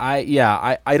I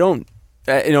don't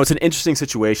it's an interesting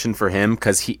situation for him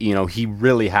because he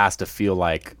really has to feel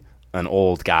like an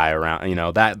old guy around.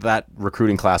 That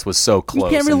recruiting class was so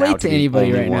close. You can't relate to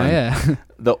anybody right now. Yeah.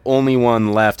 The only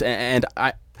one left, and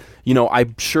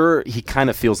I'm sure he kind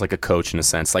of feels like a coach in a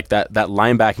sense. Like that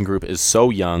linebacking group is so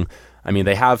young. I mean,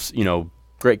 they have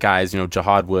great guys,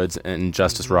 Jahad Woods and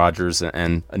Justice Rogers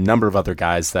and a number of other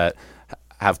guys that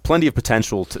have plenty of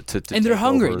potential to and they're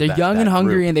hungry. They're young and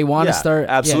hungry, group. And they want to start.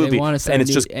 Absolutely, they want to start and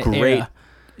it's just great. Era.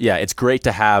 Yeah, it's great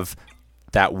to have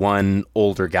that one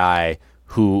older guy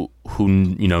who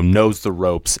knows the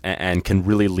ropes and can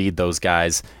really lead those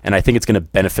guys, and I think it's going to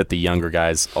benefit the younger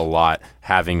guys a lot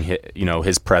having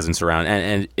his presence around,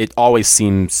 and it always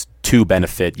seems to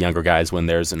benefit younger guys when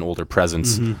there's an older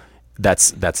presence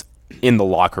that's in the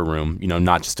locker room,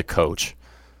 not just a coach.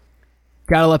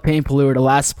 Gotta love Payne Pelluer, the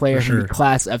last player in the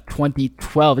class of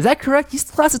 2012. Is that correct? He's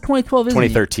the class of 2012, isn't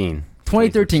 2013. he?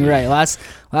 2013, right? Last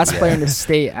player in the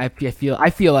state. I feel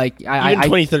like even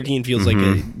 2013 feels like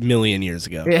a million years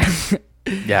ago.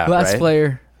 Yeah, last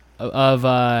player of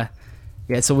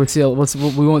So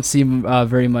we won't see him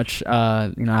very much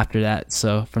after that.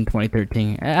 So from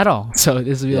 2013 at all. So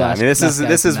this will be the last. I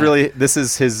mean, this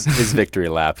is his victory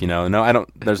lap. No, I don't.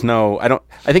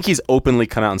 I think he's openly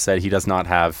come out and said he does not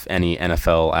have any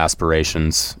NFL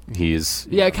aspirations. He's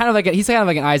kind of like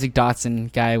an Isaac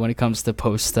Dotson guy when it comes to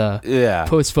post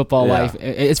football life.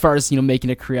 As far as making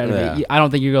a career out of it, I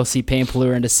don't think you're going to see Payne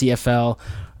Pelluer into CFL.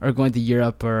 Or going to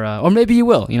Europe, or maybe you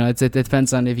will. It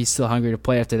depends on if he's still hungry to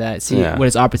play after that. See what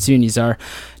his opportunities are.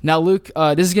 Now, Luke,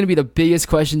 this is going to be the biggest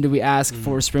question that we ask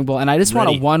for Spring Ball, and I just want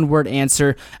a one-word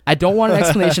answer. I don't want an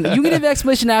explanation. You can give an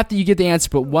explanation after you get the answer,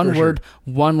 but one word,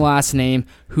 one last name.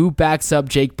 Who backs up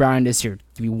Jake Browning this year?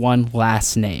 Give me one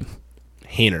last name.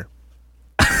 Haener.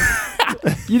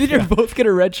 You think you're both going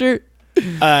to redshirt?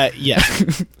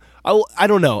 Yes. I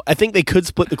don't know. I think they could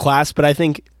split the class, but I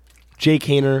think Jake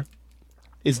Haener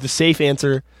is the safe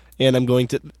answer, and I'm going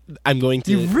to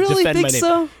you really defend think my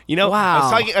name. So? Wow.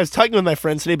 I was talking with my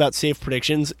friends today about safe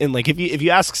predictions, and like if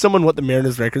you ask someone what the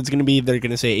Mariners' record is going to be, they're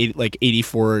going to say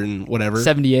 84 and whatever.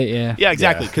 78, yeah. Yeah,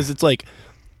 exactly, because it's like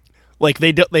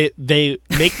they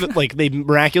make they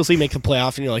miraculously make the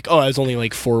playoffs, and you're like, oh, I was only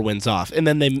like 4 wins off, and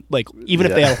then they even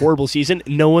if they had a horrible season,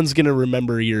 no one's gonna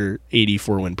remember your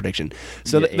 84 win prediction.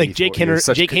 So Jake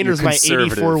Haener's my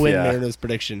 84 win Mariners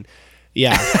prediction.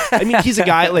 Yeah, I mean he's a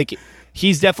guy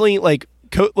he's definitely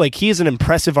he has an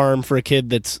impressive arm for a kid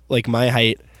that's like my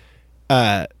height.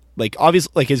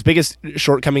 Obviously his biggest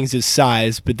shortcomings is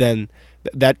size, but then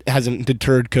that hasn't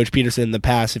deterred Coach Peterson in the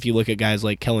past. If you look at guys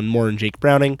like Kellen Moore and Jake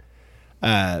Browning,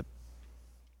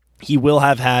 he will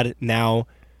have had now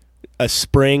a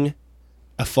spring,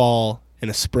 a fall, and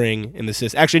a spring in the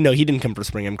system. Actually, no, he didn't come for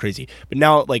spring. I'm crazy, but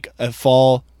now a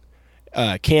fall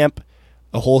camp,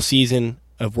 a whole season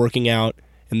of working out,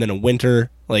 and then a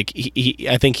winter. I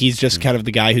think he's just kind of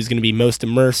the guy who's going to be most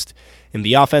immersed in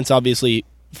the offense. Obviously,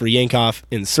 for Yankoff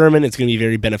and Sermon, it's going to be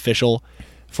very beneficial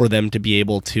for them to be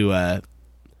able to,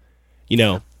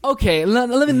 Okay,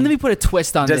 let me put a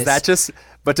twist on this. Does that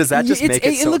just make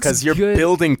it so? Because you're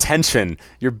building tension.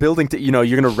 You're building.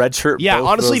 You're going to redshirt. Yeah, both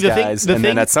honestly, those guys, and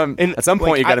then at some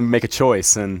point you got to make a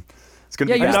choice, and it's going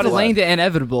to be. You're not delaying the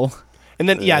inevitable. And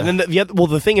then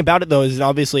the thing about it though is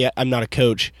obviously I'm not a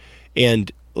coach,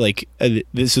 and so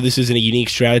this isn't a unique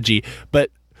strategy,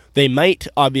 but they might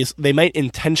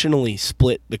intentionally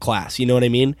split the class. You know what I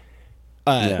mean?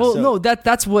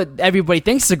 That's what everybody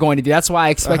thinks they're going to do. That's why I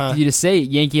expected you to say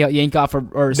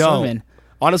Yankoff or Sermon.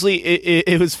 Honestly,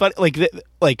 it was fun.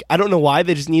 I don't know why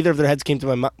they just neither of their heads came to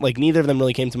my mind. Neither of them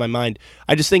really came to my mind.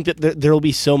 I just think that there will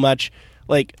be so much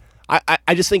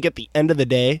I just think at the end of the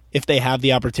day, if they have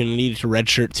the opportunity to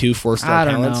redshirt 2 4-star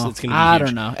talents, it's going to be huge. I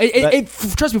don't know.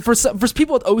 Trust me, for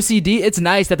people with OCD, it's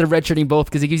nice that they're redshirting both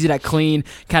because it gives you that clean,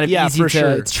 kind of easy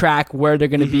to track where they're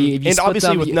going to be. And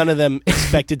obviously, with none of them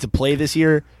expected to play this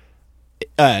year,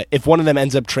 if one of them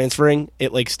ends up transferring,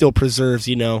 it still preserves,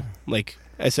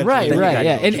 essentially. Right,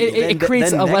 yeah, and it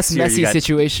creates a less messy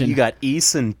situation. You got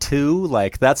Eason too,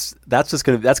 like that's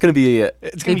gonna be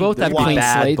they both have clean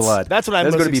bad slates. blood. That's what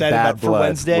I'm most excited about for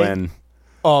Wednesday.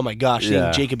 Oh my gosh,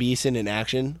 Yeah. seeing Jacob Eason in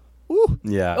action.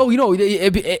 Yeah. Oh,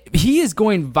 he is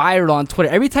going viral on Twitter.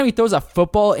 Every time he throws a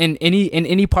football in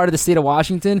any part of the state of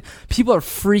Washington, people are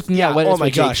freaking out. Whether it's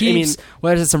with Jake Heaps,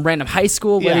 whether it's some random high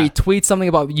school, whether he tweets something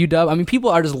about UW. I mean, people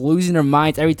are just losing their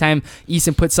minds every time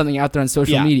Eason puts something out there on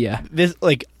social media. This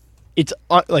it's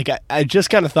like I just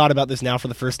kind of thought about this now for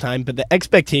the first time, but the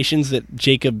expectations that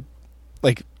Jacob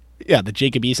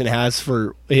Eason has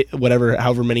for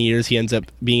however many years he ends up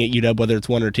being at UW, whether it's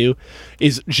 1 or 2,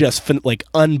 is just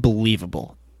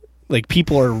unbelievable. Like,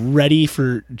 people are ready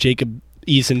for Jacob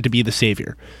Eason to be the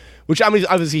savior. Which, I mean,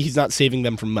 obviously he's not saving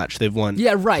them from much. They've won.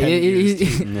 Yeah, right.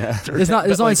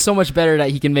 There's only so much better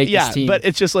that he can make this team. But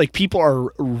it's just like people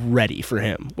are ready for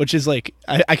him, which is like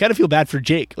I kind of feel bad for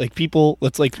Jake. Like, people,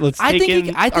 let's take I think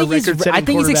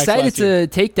he's excited to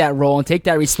take that role and take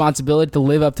that responsibility to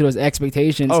live up to those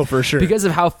expectations. Oh, for sure. Because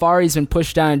of how far he's been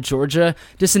pushed down in Georgia,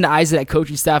 just in the eyes of that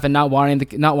coaching staff and not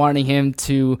wanting him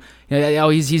to.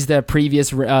 He's the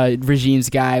previous regime's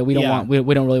guy. We don't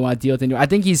really want to deal with him. I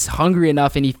think he's hungry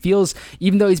enough, and he feels,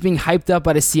 even though he's being hyped up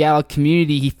by the Seattle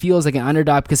community, he feels like an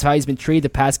underdog because of how he's been treated the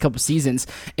past couple seasons.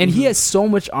 And he has so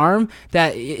much arm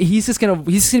that he's just gonna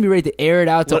be ready to air it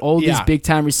out to all these big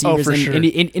time receivers,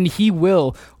 and he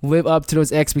will live up to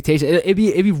those expectations. It'd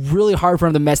be really hard for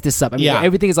him to mess this up. I mean,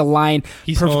 everything is aligned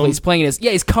perfectly. Home. He's playing this.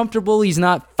 Yeah, he's comfortable. He's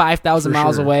not 5,000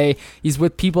 miles away. He's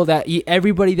with people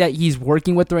everybody that he's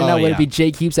working with right now. Whether it be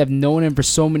Jake Heaps, I've known him for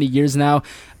so many years now,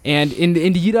 and in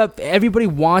the UW, everybody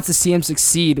wants to see him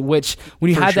succeed. Which when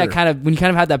you have that kind of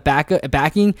have that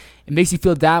backing, it makes you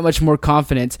feel that much more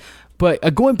confident.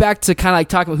 But going back to kind of like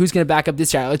talking about who's going to back up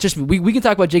this year, we can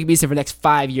talk about Jacob Eason for the next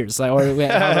 5 years,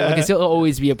 he'll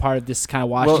always be a part of this kind of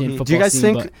Washington football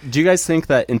scene. Do you guys think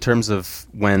that in terms of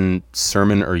when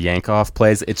Sermon or Yankoff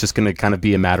plays, it's just going to kind of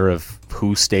be a matter of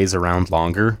who stays around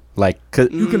longer? Like,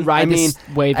 you can ride this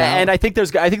wave out. And I think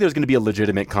there's going to be a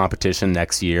legitimate competition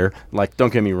next year. Like,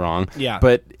 don't get me wrong. Yeah.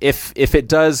 But if it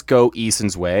does go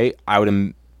Eason's way, I would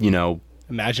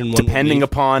imagine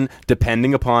one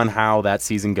depending upon how that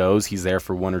season goes, he's there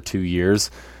for 1 or 2 years.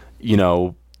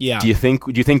 Yeah. Do you think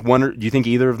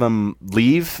either of them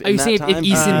leave? Are you saying if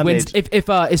Eason wins,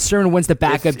 if Sermon wins the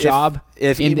backup job?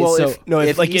 They're saying if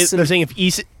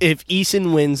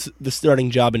Eason wins the starting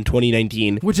job in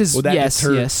 2019, which is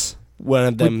yes, one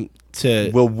of them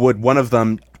would one of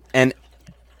them, and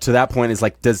to that point is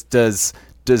like does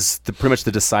pretty much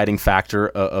the deciding factor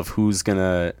of who's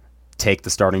gonna take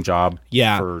the starting job?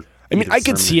 Yeah, for I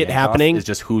could see it happening. Is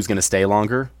just who's gonna stay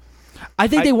longer. I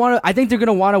think they're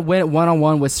gonna want to win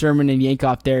one-on-one with Sermon and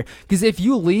Yankoff there, because if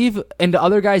you leave and the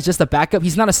other guy's just a backup,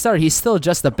 he's not a starter. He's still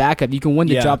just a backup. You can win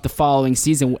the job the following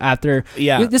season after.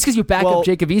 Yeah, just because you back up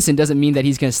Jacob Eason doesn't mean that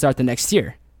he's gonna start the next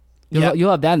year.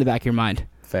 You'll have that in the back of your mind.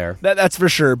 Fair. That's for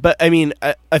sure. But I mean,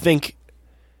 I think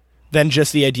then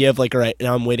just the idea of like, all right,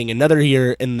 now I'm waiting another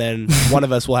year, and then one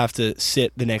of us will have to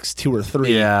sit the next 2 or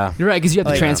 3. Yeah, you're right, because you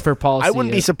have the transfer policy. I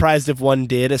wouldn't be surprised if one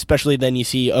did, especially then you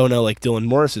see, like Dylan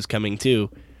Morris is coming too.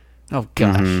 Oh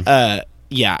gosh. Mm-hmm.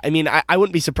 Yeah. I mean, I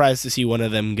wouldn't be surprised to see one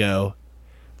of them go.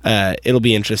 It'll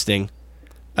be interesting.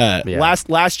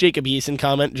 Last Jacob Eason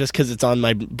comment, just because it's on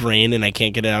my brain and I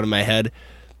can't get it out of my head.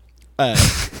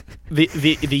 The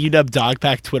UW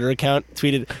Dogpack Twitter account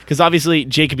tweeted, because obviously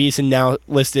Jacob Eason now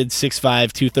listed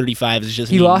 6'5", 235 is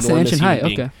just he lost an inch in height.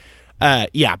 Okay.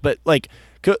 Yeah, but like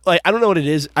I don't know what it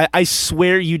is. I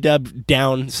swear UW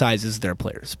downsizes their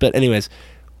players. But anyways,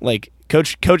 like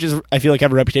coaches, I feel like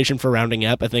have a reputation for rounding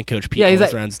up. I think Coach Pete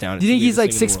always rounds down. Do you think he's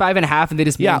like 6'5.5" and they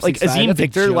just like Azim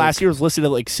Victor last year was listed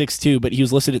at like 6'2", but he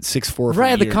was listed at 6'4".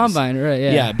 Right at the combine, right?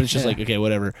 Yeah. Yeah, but it's just like, okay,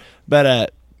 whatever.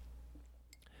 But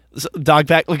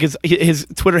Dogback, like his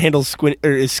Twitter handle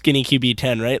is Skinny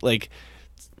QB10, right? Like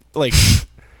the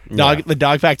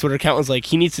Dogpack Twitter account was like,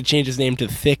 he needs to change his name to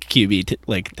Thick QB,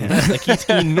 like he's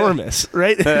enormous,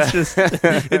 right? It's just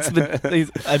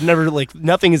I've never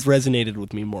nothing has resonated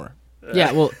with me more.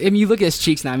 Yeah, well, I mean, you look at his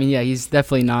cheeks now. I mean, yeah, he's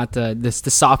definitely not the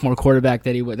sophomore quarterback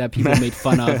that people made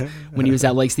fun of when he was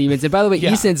at Lake Stevens. And by the way,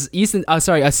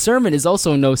 Sermon is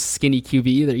also no skinny QB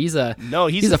either. He's a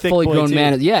fully grown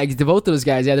man. Yeah, both those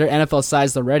guys. Yeah, they're NFL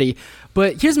sized already.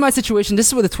 But here's my situation. This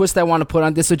is where the twist I want to put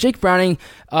on this. So Jake Browning,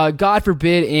 God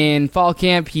forbid, in fall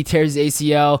camp he tears his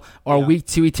ACL, or week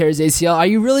 2 he tears his ACL. Are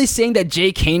you really saying that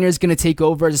Jake Haener is going to take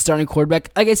over as a starting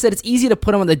quarterback? Like I said, it's easy to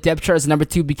put him on the depth chart as number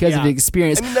 2 because of his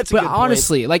experience. I mean, that's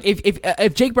honestly, like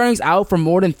if Jake Browning's out for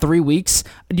more than 3 weeks,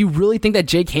 do you really think that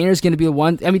Jake Haener is going to be the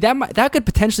one? I mean, that could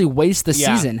potentially waste the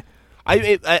season.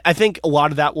 I think a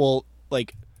lot of that will,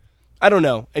 like, I don't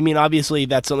know. I mean, obviously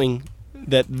that's something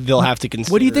that they'll have to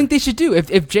consider. What do you think they should do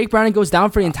if Jake Browning goes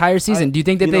down for the entire season? Do you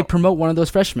think that they promote one of those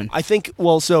freshmen? I think,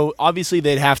 well, so obviously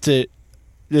they'd have to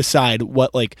decide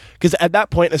what, like, because at that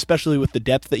point, especially with the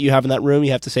depth that you have in that room,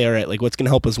 you have to say, all right, like, what's going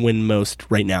to help us win most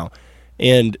right now?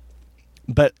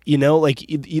 But like,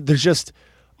 there's just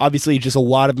obviously just a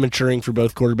lot of maturing for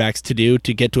both quarterbacks to do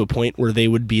to get to a point where they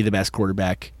would be the best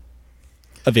quarterback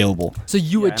available. So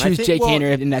you would choose Jake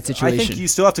Haener in that situation? I think you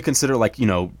still have to consider, like,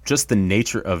 just the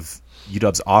nature of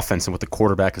UW's offense and what the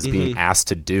quarterback is being asked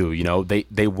to do.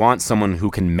 They want someone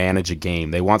who can manage a game.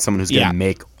 They want someone who's going to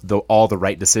make all the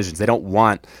right decisions. They don't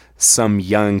want some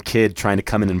young kid trying to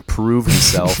come in and prove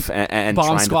himself and bomb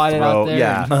trying to throw,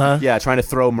 out there. trying to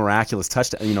throw miraculous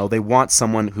touchdown. They want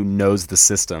someone who knows the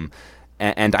system,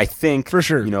 and I think for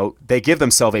sure, they give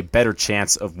themselves a better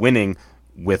chance of winning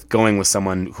with going with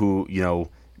someone who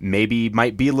maybe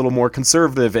might be a little more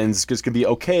conservative and is just going to be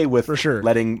okay with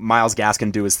letting Myles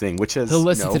Gaskin do his thing, which has he'll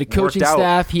listen to the coaching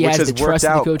staff. He has the trust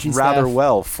of the coaching staff. Rather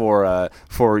well for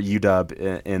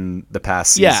UW in the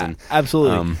past season. Yeah,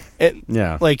 absolutely. And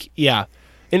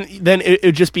then it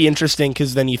would just be interesting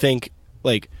because then you think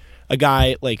like a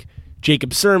guy like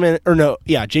Jacob Sermon.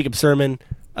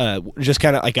 Just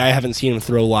kind of like, I haven't seen him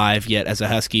throw live yet as a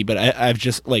Husky, but I've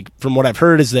just, like, from what I've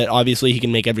heard is that obviously he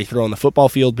can make every throw on the football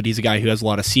field, but he's a guy who has a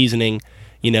lot of seasoning,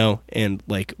 and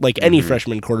like any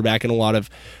freshman quarterback, and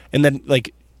then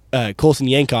like Colson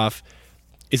Yankoff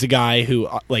is a guy who,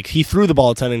 like, he threw the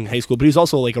ball a ton in high school, but he's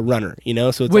also like a runner,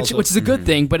 so it's which is a good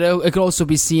thing, but it could also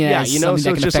be seen as something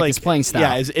that can affect his playing style.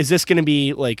 Yeah, is this going to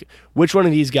be like, which one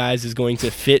of these guys is going to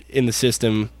fit in the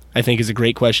system? I think is a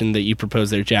great question that you propose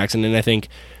there, Jackson, and I think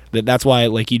that's why,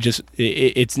 like,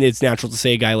 it's natural to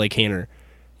say a guy like Haener.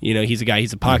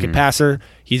 He's a pocket passer.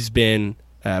 He's been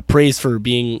praised for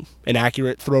being an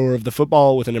accurate thrower of the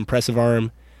football with an impressive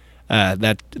arm.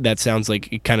 That sounds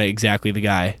like kind of exactly the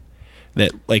guy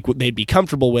that, like, they'd be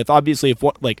comfortable with. Obviously,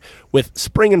 with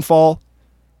spring and fall,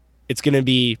 it's going to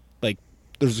be like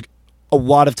there's a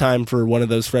lot of time for one of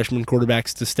those freshman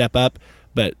quarterbacks to step up,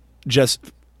 but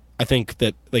I think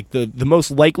that, like, the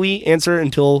most likely answer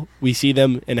until we see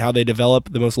them and how they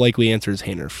develop, the most likely answer is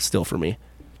Haener still for me.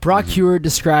 Brock Hewitt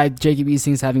described Jacob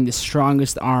Eason as having the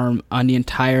strongest arm on the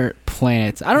entire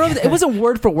planet. I don't know if it wasn't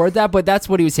word for word that, but that's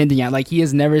what he was hinting at. Like, he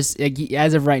has never,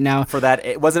 as of right now, for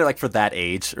that, wasn't it like for that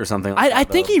age or something? I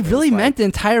think he really meant the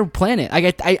entire planet.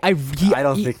 Like, I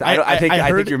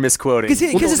think you're misquoting because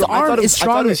his arm is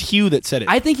stronger. I thought it was Hugh that said it.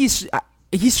 I think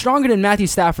he's stronger than Matthew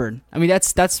Stafford. I mean,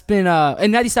 that's been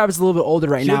and Matthew Stafford's a little bit older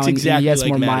right now, and he has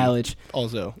more mileage.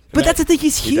 Also, but that's the thing.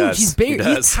 He's huge. He's big.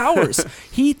 He towers.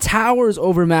 He towers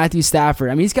over Matthew Stafford.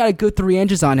 I mean, he's got a good 3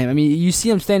 inches on him. I mean, you see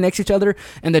them standing next to each other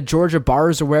in the Georgia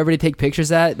bars or wherever they take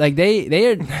pictures at. Like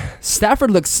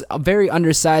Stafford looks very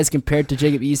undersized compared to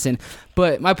Jacob Eason.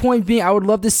 But my point being, I would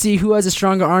love to see who has a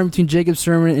stronger arm between Jacob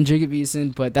Sermon and Jacob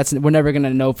Eason. But we're never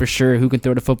gonna know for sure who can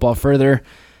throw the football further.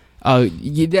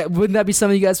 Wouldn't that be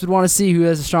something you guys would want to see? Who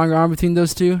has a stronger arm between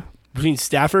those two? Between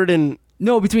Stafford and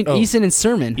between Eason and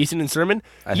Sermon. Eason and Sermon.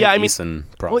 Eason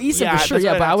probably. Well, Eason for sure.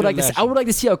 Yeah, but I would like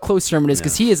to see how close Sermon is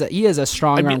because he is a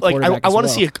strong arm quarterback. I want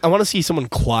to see someone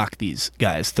clock these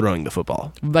guys throwing the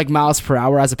football, like miles per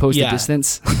hour as opposed to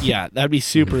distance. Yeah, that'd be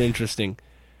super interesting.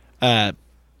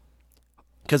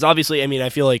 Because obviously, I mean, I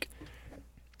feel like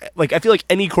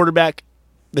any quarterback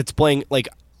that's playing, like,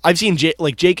 I've seen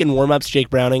Jake in warm-ups, Jake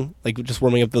Browning, like, just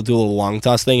warming up, they'll do a little long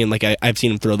toss thing, and, like, I've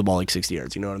seen him throw the ball like 60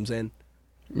 yards. You know what I'm saying?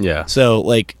 Yeah. So,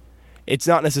 like, it's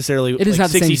not necessarily it is like not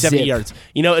 60, 70 yards.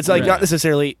 It's like not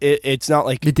necessarily. It's not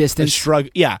like the distance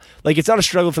struggle. Yeah, like it's not a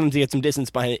struggle for them to get some distance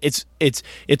behind it.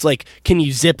 It's like, can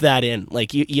you zip that in?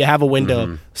 Like you have a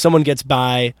window, someone gets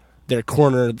by their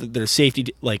corner, their safety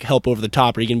like help over the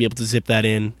top. Are you gonna be able to zip that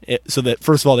in so that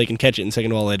first of all they can catch it, and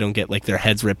second of all they don't get like their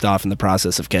heads ripped off in the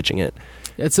process of catching it?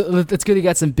 It's good you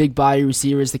got some big body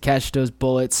receivers to catch those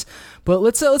bullets. But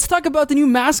let's talk about the new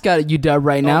mascot at UW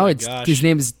right now. His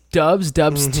name is Dubs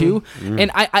 2. And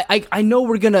I know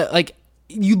we're gonna like.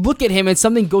 You look at him and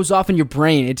something goes off in your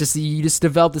brain. You just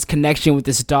develop this connection with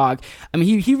this dog. I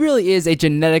mean, he really is a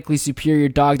genetically superior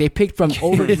dog. They picked from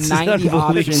over 90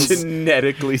 options.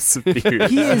 Genetically superior.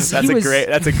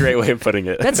 That's a great way of putting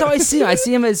it. That's how I see him. I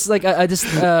see him as like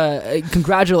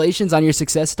congratulations on your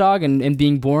success, dog, and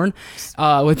being born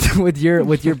with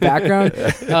your background,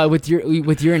 with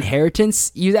your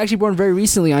inheritance. He was actually born very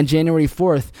recently on January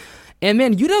 4th. And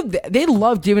man, they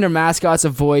love giving their mascots a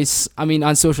voice. I mean,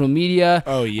 on social media.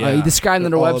 Oh yeah. He described on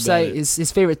their website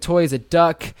his favorite toy is a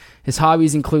duck. His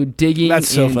hobbies include digging. That's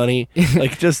so funny.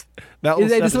 Like just that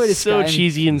was so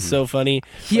cheesy and so funny.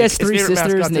 He has 3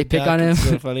 sisters and they pick on him.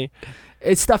 So funny.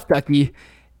 It's stuffed ducky.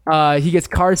 He gets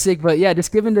car sick, but yeah,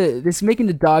 just making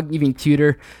the dog even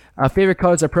cuter. Favorite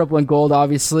colors are purple and gold,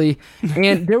 obviously.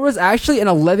 And there was actually an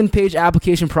 11-page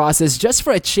application process just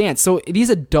for a chance. So these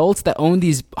adults that own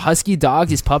these husky dogs,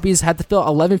 these puppies, had to fill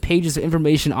 11 pages of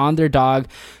information on their dog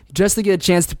just to get a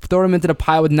chance to throw them into the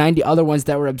pile with 90 other ones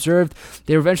that were observed.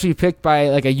 They were eventually picked by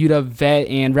like a UW vet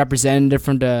and representative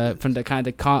from the kind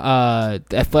of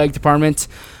the athletic department.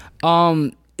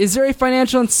 Is there a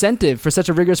financial incentive for such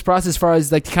a rigorous process as far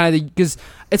as like kind of because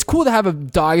it's cool to have a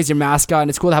dog as your mascot and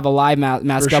it's cool to have a live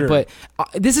mascot, sure. but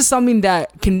this is something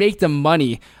that can make them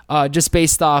money just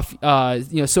based off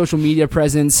social media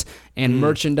presence and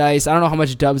merchandise. I don't know how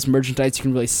much Dubs merchandise you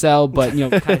can really sell, but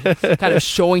kind of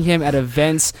showing him at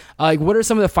events. Like, what are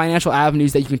some of the financial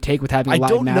avenues that you can take with having a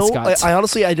live mascot? I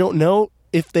honestly don't know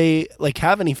if they like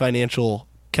have any financial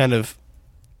kind of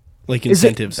like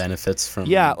incentives, benefits from.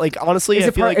 Yeah, like honestly, I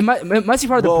feel like it must be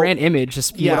part of the brand image.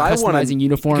 Just customizing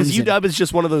uniforms. Because UW is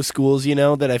just one of those schools,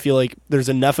 that I feel like there's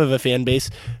enough of a fan base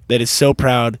that is so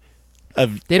proud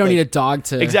of. They don't need a dog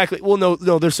to exactly. Well, no,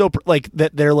 they're so like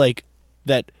that. They're like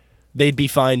that. They'd be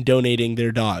fine donating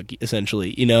their dog,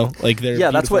 essentially. Like their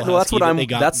that's what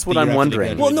I'm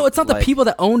wondering. Well, no, it's not the people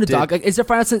that own the dog. Like, is there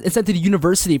financial incentive to the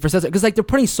university for such? Because like they're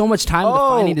putting so much time into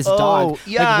finding this dog.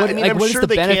 Yeah, like, what is the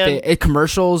benefit?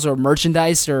 Commercials or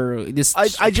merchandise or this?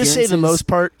 I just say the most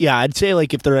part. Yeah, I'd say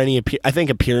like if there are any, I think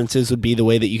appearances would be the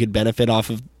way that you could benefit off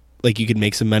of. Like you could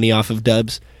make some money off of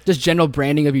Dubs. Just general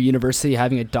branding of your university,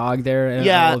 having a dog there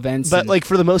at all events. But like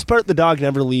for the most part, the dog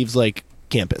never leaves like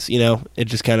campus. It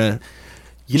just kind of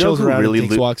chills around and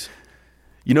takes walks.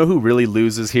 You know who really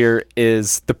loses here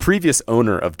is the previous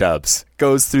owner of Dubs.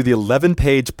 Goes through the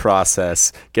 11-page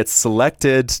process, gets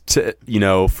selected to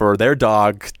for their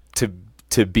dog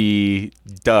to be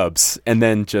Dubs, and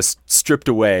then just stripped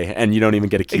away, and you don't even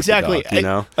get to keep the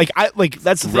dog.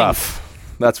 That's rough.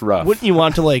 That's rough. Wouldn't you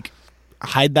want to like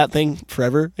hide that thing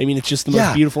forever? I mean, it's just the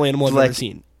most beautiful animal I've ever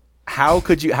seen. How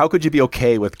could you be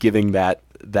okay with giving that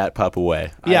pup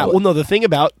away? Yeah, the thing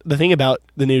about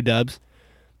the new Dubs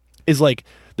is like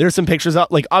there's some pictures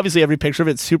out. Like obviously every picture of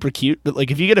it's super cute, but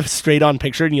like if you get a straight on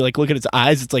picture and you like look at its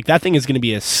eyes, it's like that thing is going to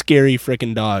be a scary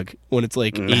freaking dog when it's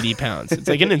like 80 pounds. It's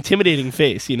like an intimidating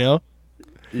face, You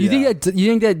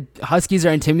think that huskies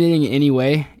are intimidating in any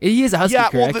way? He is a husky,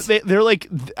 correct? Well, they're like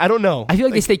I don't know. I feel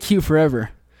like they stay cute forever.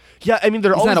 Yeah, I mean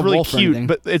they're always really cute,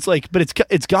 but it's got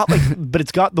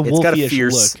the wolfish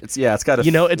look. It's got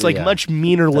a it's like much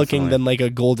meaner looking than like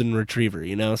a golden retriever.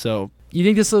 So you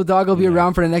think this little dog will be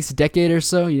around for the next decade or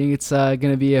so? You think it's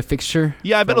gonna be a fixture?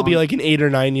 Yeah, I bet it'll be like an 8 or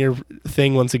 9 year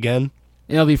thing once again.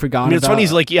 And it'll be forgotten. I mean, it's funny.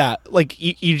 Is like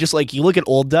you just like you look at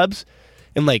old Dubs,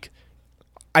 and like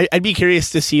I'd be curious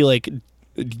to see like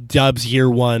Dubs year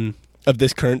 1 of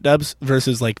this current Dubs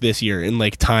versus like this year and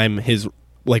like time his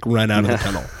like run out of the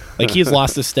tunnel. Like he's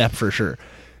lost a step for sure,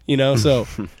 So,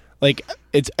 like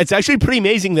it's actually pretty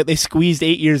amazing that they squeezed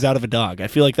 8 years out of a dog. I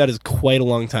feel like that is quite a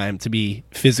long time to be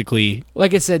physically.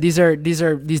 Like I said, these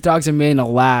dogs are made in a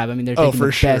lab. I mean, they're taking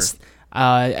the best.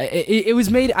 It was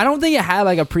made. I don't think it had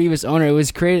like a previous owner. It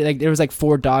was created like there was like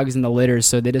 4 dogs in the litter,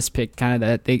 so they just picked kind of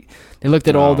that. They looked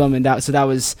at all of them, and that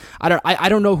was I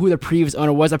don't know who the previous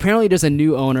owner was. Apparently, there's a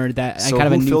new owner that kind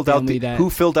of a new family who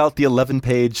filled out the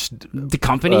 11-page. The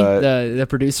company, the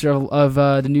producer of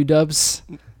the new Dubs.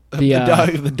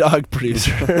 The dog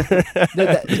producer.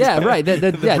 Right.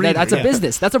 That's a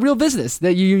business. That's a real business.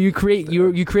 That you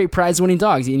create prize-winning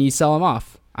dogs and you sell them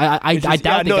off. I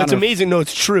doubt. No, it's amazing. No,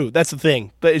 it's true. That's the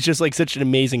thing. But it's just like such an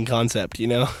amazing concept.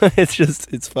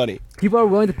 It's funny. People are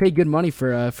willing to pay good money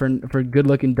for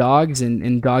good-looking dogs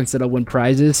and dogs that'll win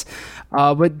prizes.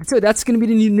 But so that's going to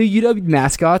be the new UW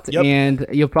mascot, and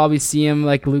you'll probably see him,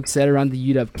 like Luke said, around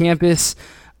the UW campus.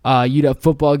 UW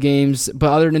football games,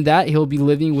 but other than that, he'll be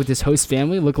living with his host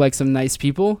family. Look like some nice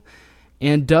people.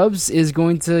 And Dubs is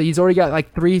he's already got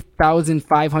like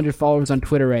 3,500 followers on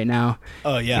Twitter right now.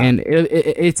 Oh yeah, and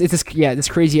it's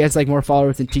crazy. He has like more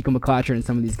followers than Chico McClatcher and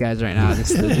some of these guys right now.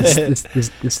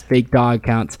 This fake dog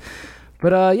account.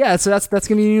 But so that's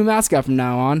gonna be a new mascot from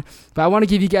now on. But I want to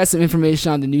give you guys some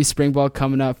information on the new spring ball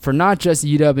coming up for not just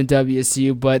UW and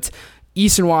WSU, but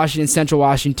Eastern Washington, Central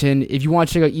Washington. If you want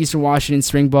to check out Eastern Washington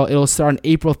spring ball, it'll start on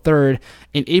April 3rd,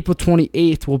 and April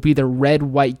 28th will be the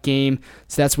red-white game.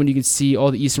 So that's when you can see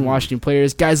all the Eastern Washington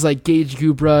players. Guys like Gage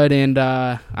Gubrud and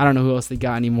I don't know who else they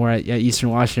got anymore at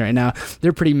Eastern Washington right now.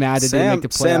 They're pretty mad that they didn't make the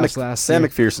playoffs last year. Sam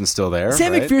McPherson's still there.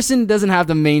 Sam right? McPherson doesn't have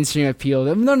the mainstream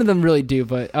appeal. None of them really do,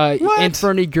 but and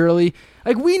Fernie Gurley.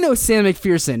 Like, we know Sam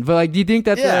McPherson, but like, do you think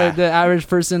that the average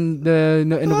person in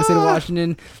the state of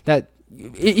Washington that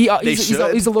he's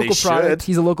a local product?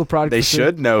 He's a local product. They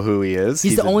should know who he is.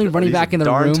 He's the only running back in the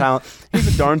room.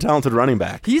 He's a darn talented running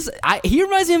back. He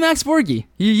reminds me of Max Borghi.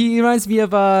 He reminds me of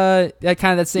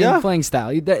that same playing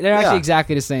style. They're actually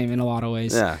exactly the same in a lot of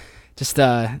ways. Yeah. Just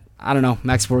I don't know.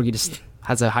 Max Borghi just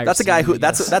has a higher. That's a guy who.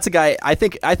 That's a guy. I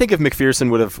think if McPherson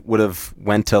would have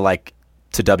went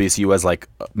to WSU as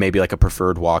maybe a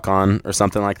preferred walk-on or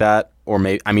something like that, or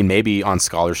maybe on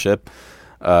scholarship,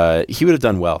 he would have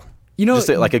done well. Just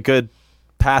a good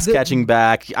pass-catching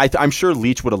back. I'm sure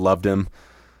Leach would have loved him.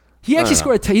 He actually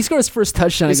scored his first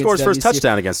touchdown. He scored his first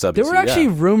touchdown against WSU. There were actually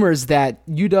rumors that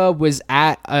UW was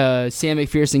at a Sam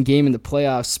McPherson game in the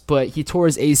playoffs, but he tore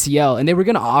his ACL, and they were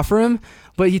going to offer him,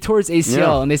 but he tore his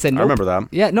ACL, and they said nope. I remember that.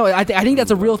 Yeah, no, I think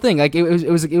that's a real thing. Like it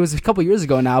was a couple years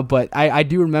ago now, but I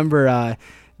do remember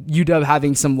UW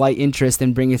having some light interest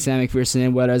in bringing Sam McPherson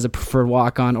in, whether as a preferred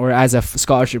walk-on or as a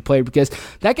scholarship player, because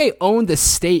that guy owned the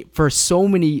state for so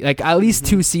many, at least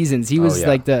 2 seasons. He was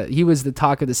he was the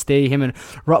talk of the state. Him and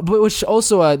which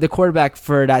also the quarterback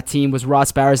for that team was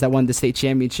Ross Bowers that won the state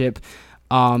championship.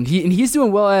 He's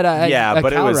doing well at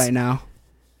Cal right now.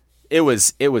 It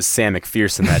was Sam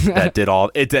McPherson that did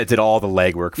all the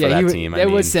legwork for that team.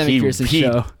 It was Sam McPherson's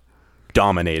show.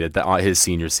 Dominated his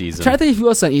senior season. I'm trying to think of who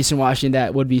else on Eastern Washington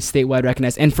that would be statewide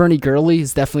recognized. And Fernie Gurley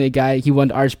is definitely a guy. He won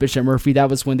to Archbishop Murphy. That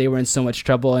was when they were in so much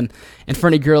trouble. And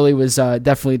Fernie Gurley was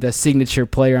definitely the signature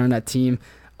player on that team.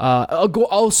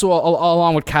 Also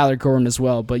along with Kyler Gordon as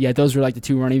well. But yeah, those were the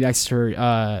 2 running backs for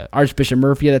Archbishop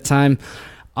Murphy at the time.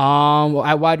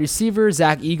 At wide receiver,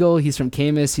 Zach Eagle. He's from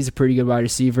Camas. He's a pretty good wide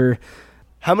receiver.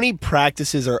 How many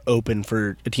practices are open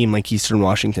for a team like Eastern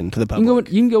Washington to the public?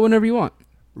 You can go whenever you want.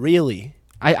 Really?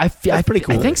 That's pretty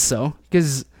cool. I think so,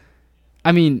 because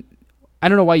I don't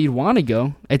know why you'd want to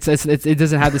go. It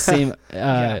doesn't have the same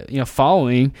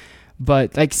following,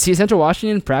 but Central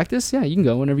Washington practice, yeah, you can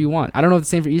go whenever you want. I don't know if it's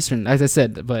the same for Eastern, as I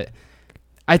said, but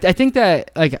I think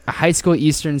that high school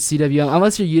Eastern CWL,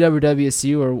 unless you're UW or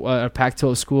WSU or a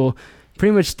Pac-12 school,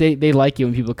 pretty much they like you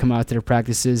when people come out to their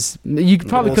practices. You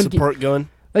probably couldn't support going.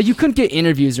 You couldn't get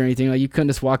interviews or anything. You couldn't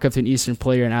just walk up to an Eastern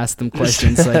player and ask them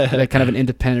questions, like kind of an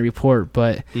independent report.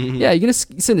 But yeah, you're gonna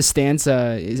sit in the stands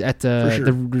at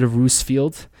the Roos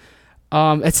Field.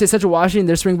 At Central Washington,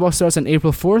 their spring ball starts on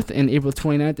April 4th, and April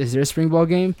 29th is their spring ball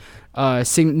game.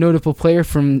 Notable player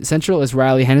from Central is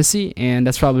Riley Hennessy, and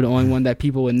that's probably the only one that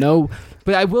people would know.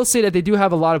 But I will say that they do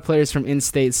have a lot of players from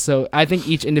in-state, so I think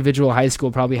each individual high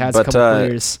school probably has a couple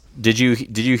players. Did you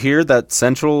hear that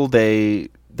Central they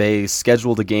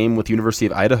scheduled a game with University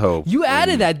of Idaho? You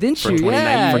added that, didn't you? For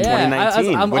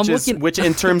 2019, which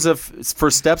in terms of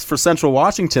for steps for Central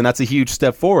Washington, that's a huge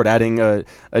step forward. Adding a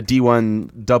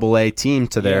D1 AA team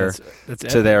to their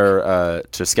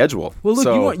to schedule. Well,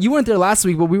 look, you weren't there last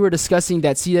week, but we were discussing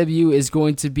that CW is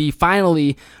going to be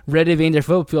finally renovating their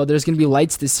football field. There's going to be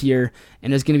lights this year,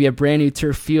 and there's going to be a brand new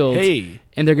turf field.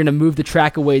 And they're going to move the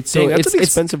track away. So that's an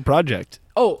expensive project.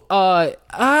 I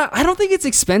don't think it's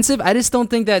expensive. I just don't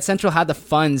think that Central had the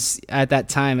funds at that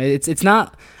time. It's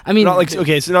not.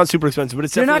 It's not super expensive, but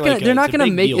it's they're not gonna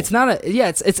make. Deal. It's not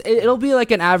it'll be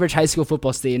like an average high school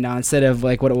football stadium now instead of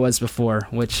what it was before,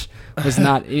 which was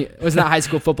not high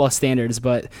school football standards.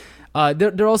 But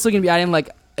they're also gonna be adding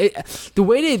if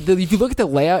you look at the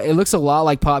layout, it looks a lot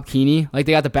like Pop Keeney. They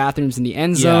got the bathrooms in the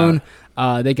end zone.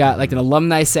 They got an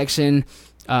alumni section.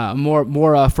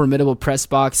 More formidable press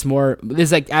box.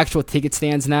 There's actual ticket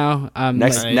stands now.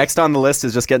 Next on the list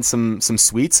is just getting some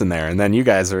suites in there, and then you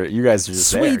guys are just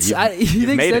suites. There.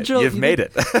 You've made Central, it. You've made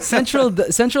it.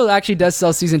 Central actually does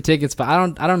sell season tickets, but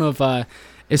I don't know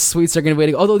if suites are going to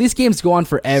wait. Although these games go on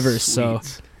forever, so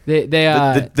they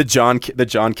the John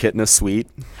Kitna suite.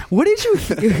 What did you?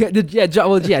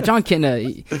 John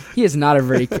Kitna. He is not a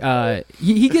very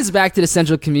he gives back to the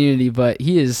Central community, but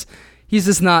he is He's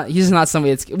just not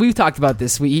somebody that's. We've talked about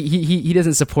this. He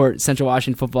doesn't support Central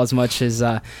Washington football as much as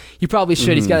he probably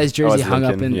should. He's got his jersey hung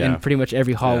up in pretty much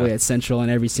every hallway at Central,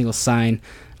 and every single sign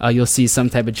you'll see some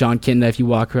type of John Kinda if you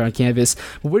walk around campus.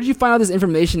 But where did you find out this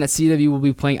information that CW will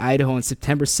be playing Idaho on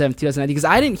September 7th, 2019? Because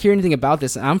I didn't hear anything about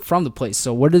this. I'm from the place,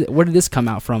 so where did this come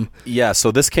out from? Yeah,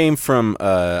 so this came from.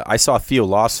 I saw Theo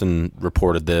Lawson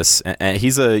reported this, and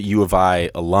he's a U of I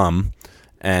alum.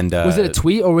 And was it a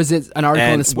tweet or was it an article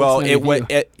in the Sportsman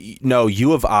Review? No,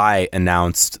 U of I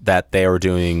announced that they were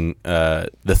doing the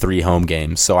 3 home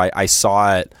games. So I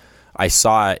saw it.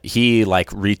 He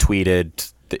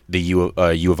retweeted the U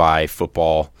of I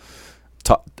football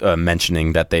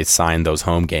mentioning that they signed those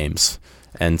home games,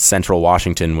 and Central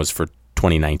Washington was for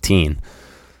 2019.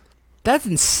 That's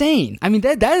insane. I mean,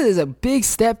 that is a big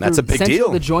step. That's a big Central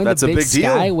deal to join the Big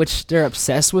Sky, which they're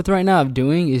obsessed with right now.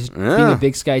 Being a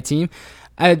Big Sky team.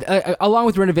 Along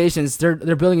with renovations, they're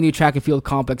building a new track and field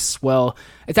complex as well.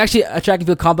 It's actually a track and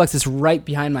field complex that's right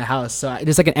behind my house. So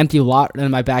there's an empty lot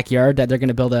in my backyard that they're going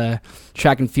to build a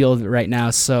track and field right now.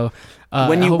 So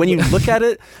when you look at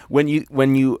it,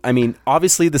 I mean,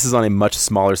 obviously this is on a much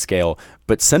smaller scale,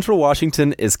 but Central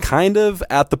Washington is kind of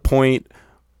at the point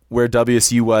where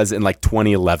WSU was in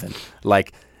 2011.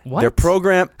 What? Their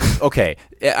program, okay,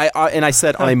 I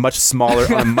said on a much smaller,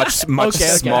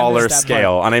 smaller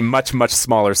scale, on a much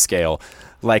smaller scale.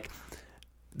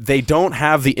 They don't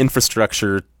have the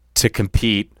infrastructure to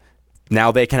compete.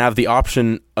 Now they can have the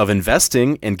option of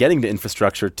investing and getting the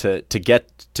infrastructure to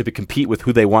compete with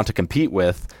who they want to compete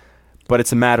with, but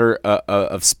it's a matter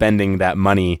of spending that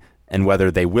money, and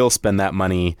whether they will spend that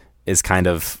money is kind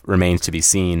of remains to be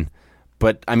seen.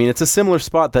 But, I mean, it's a similar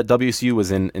spot that WSU was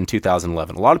in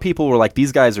 2011. A lot of people were like,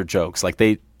 these guys are jokes.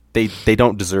 They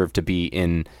don't deserve to be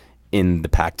in the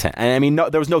Pac-10. And, I mean,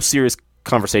 there was no serious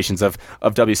conversations of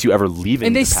WSU ever leaving.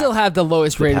 And they still have the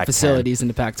lowest rated facilities in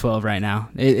the Pac-12 right now.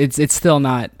 It's still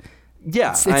not...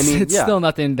 Yeah, it's still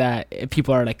nothing that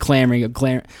people are clamoring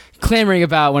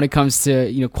about when it comes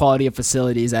to quality of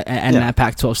facilities and that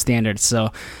Pac-12 standard.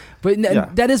 So... But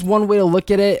that is one way to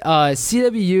look at it.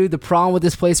 CWU, the problem with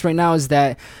this place right now is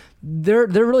that they're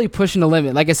really pushing the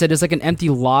limit. Like I said, there's an empty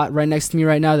lot right next to me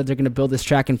right now that they're going to build this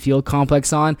track and field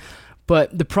complex on.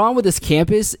 But the problem with this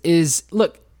campus is,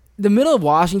 look, the middle of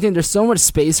Washington, there's so much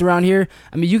space around here.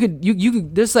 I mean, you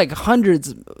could there's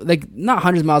hundreds, not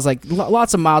hundreds of miles,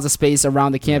 lots of miles of space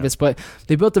around the campus. But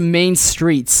they built the main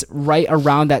streets right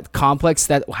around that complex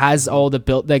that has all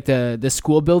the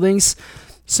school buildings.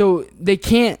 So they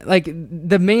can't,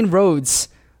 the main roads,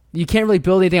 you can't really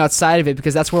build anything outside of it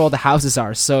because that's where all the houses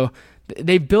are. So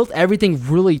they built everything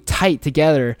really tight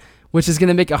together, which is going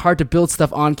to make it hard to build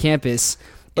stuff on campus.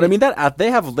 But I mean, that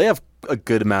they have a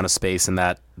good amount of space in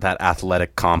that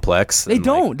athletic complex. They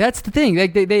don't. That's the thing.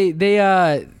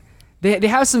 They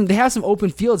have some open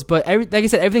fields, but like I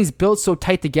said, everything's built so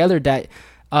tight together that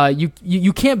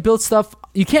you can't build stuff.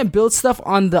 You can't build stuff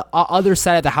on the other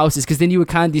side of the houses because then you would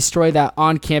kind of destroy that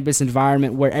on-campus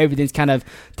environment where everything's kind of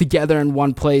together in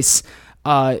one place.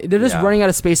 They're just running out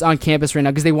of space on campus right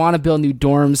now because they want to build new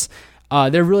dorms.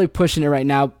 They're really pushing it right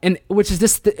now, and which is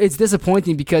it's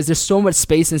disappointing because there's so much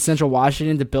space in Central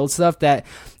Washington to build stuff that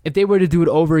if they were to do it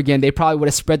over again, they probably would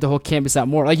have spread the whole campus out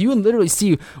more. You would literally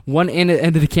see one end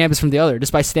of the campus from the other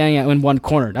just by standing in one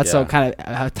corner. That's how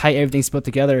tight everything's put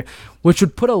together, which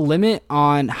would put a limit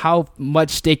on how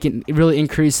much they can really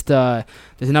increase the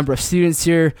number of students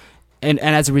here, and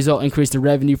as a result, increase the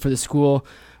revenue for the school.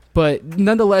 But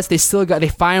nonetheless, they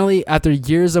finally, after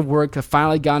years of work, have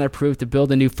finally gotten approved to build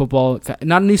a new not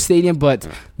a new stadium, but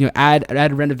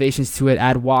add renovations to it,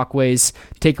 add walkways,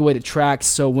 take away the tracks.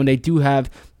 So when they do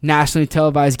have nationally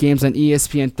televised games on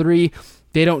ESPN3,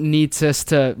 they don't need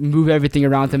to move everything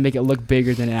around to make it look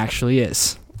bigger than it actually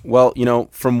is. Well,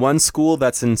 from one school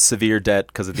that's in severe debt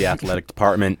because of the athletic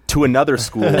department to another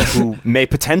school who may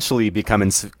potentially come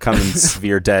in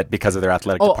severe debt because of their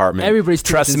athletic department. Everybody's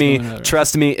trust me,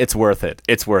 it's worth it.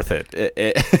 It's worth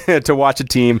it to watch a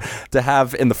team, to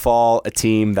have in the fall a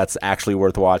team that's actually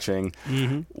worth watching.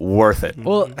 Mm-hmm. Worth it.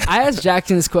 Well, I asked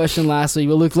Jackson this question last week.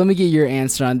 Well, Luke, let me get your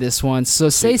answer on this one. So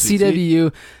say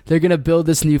CWU, they're going to build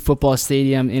this new football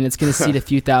stadium and it's going to seat a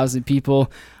few thousand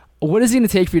people. What is it going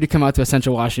to take for you to come out to a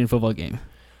Central Washington football game?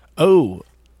 Oh,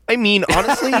 I mean,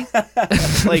 honestly,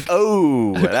 that's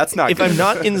not. If good. I'm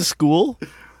not in school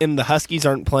and the Huskies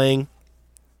aren't playing,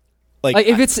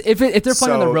 if they're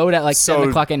playing on the road at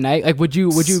 7:00 at night, would you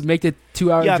make the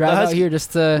 2-hour drive out here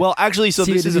just to? Well, actually, so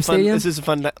this is a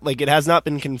fun. It has not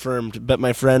been confirmed, but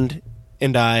my friend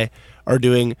and I are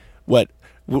doing what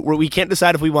we can't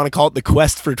decide if we want to call it the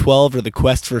Quest for 12 or the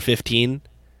Quest for 15.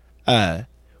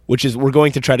 which is we're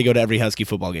going to try to go to every Husky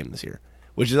football game this year.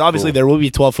 Which is obviously there will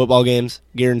be 12 football games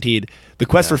guaranteed. The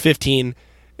quest for 15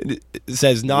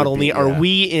 says not only are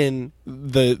we in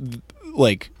the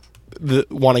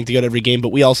wanting to go to every game,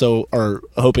 but we also are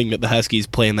hoping that the Huskies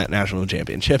play in that national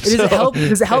championship. Does it help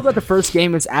that the first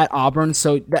game is at Auburn,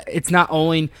 so that it's not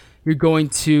only you're going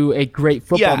to a great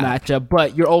football matchup,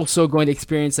 but you're also going to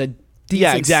experience a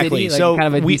decent city, like so kind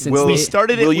of a decent we state.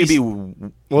 started it. Will you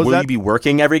be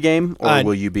working every game, or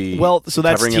will you be so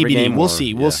that's covering every TBD. game, We'll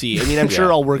see. I mean, I'm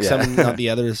sure I'll work some, not the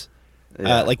others.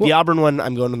 The Auburn one,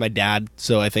 I'm going with my dad,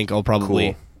 so I think I'll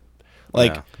probably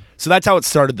So that's how it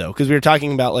started, though, because we were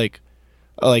talking about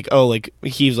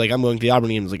he was like, I'm going to the Auburn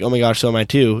game. I was like, oh my gosh, so am I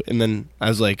too. And then I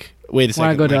was like, wait a second.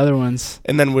 Why not go to other ones?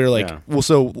 And then we were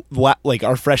like,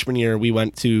 our freshman year, we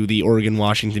went to the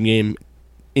Oregon-Washington game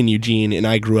in Eugene, and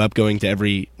I grew up going to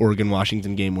every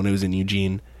Oregon-Washington game when it was in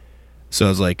Eugene. So I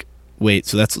was like, wait,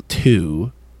 so that's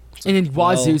 2. And then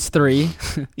Wazoo's 3.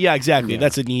 Yeah, exactly. Yeah.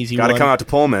 That's an easy one. Got to come out to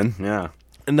Pullman, yeah.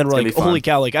 And then we're like, holy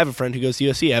cow, like I have a friend who goes to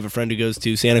USC. I have a friend who goes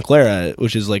to Santa Clara,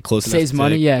 which is like close enough. Saves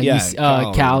money,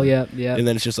 Cal, yeah. And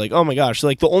then it's just like, oh my gosh. So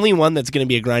like the only one that's going to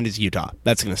be a grind is Utah.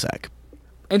 That's going to suck.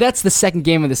 And that's the second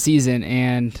game of the season,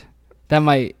 and that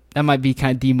might be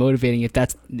kind of demotivating if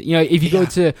that's if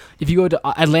you go to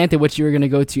Atlanta, which you were going to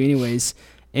go to anyways,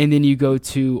 and then you go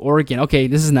to Oregon. Okay,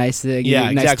 this is nice.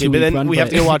 Exactly. But then we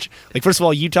have to go watch. Like first of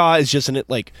all, Utah is just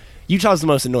Utah's the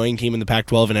most annoying team in the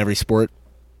Pac-12 in every sport.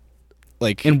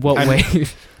 Like in what way?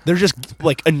 They're just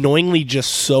like annoyingly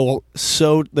just so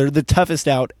they're the toughest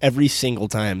out every single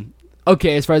time.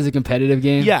 Okay, as far as the competitive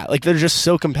game, yeah, like they're just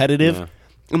so competitive,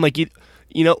 and like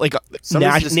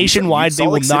nationwide they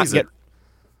will not get.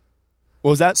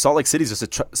 What was that? Salt Lake City is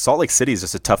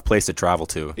just a tough place to travel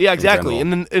to. Yeah, exactly,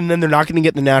 and then they're not going to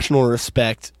get the national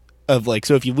respect of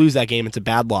so if you lose that game, it's a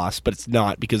bad loss, but it's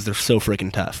not because they're so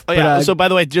freaking tough. Oh yeah. So by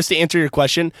the way, just to answer your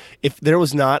question, if there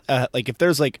was not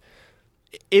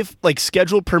if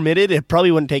schedule permitted, it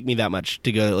probably wouldn't take me that much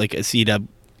to go to a C-Dub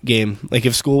game. Like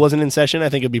if school wasn't in session, I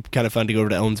think it'd be kind of fun to go over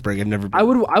to Owensburg. I've never been.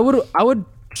 I would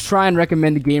try and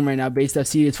recommend a game right now based off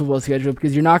C-Dub's football schedule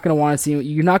because you're not going to want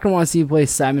to see play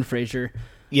Simon Fraser.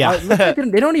 Yeah,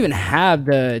 they don't even have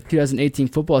the 2018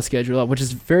 football schedule, which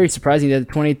is very surprising that the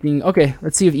 2018. Okay,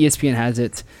 let's see if ESPN has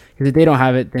it. Because if they don't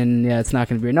have it, then it's not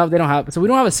going to be. No, they don't have. So we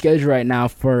don't have a schedule right now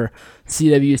for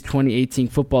CW's 2018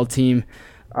 football team.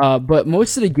 But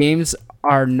most of the games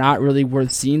are not really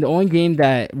worth seeing. The only game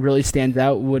that really stands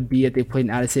out would be if they played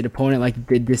an out-of-state opponent like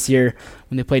they did this year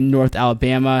when they played North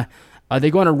Alabama. They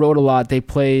go on the road a lot. They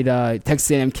played Texas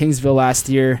A&M Kingsville last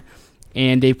year,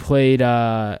 and they played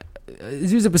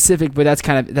Azusa Pacific, but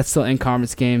that's still an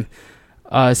in-conference game.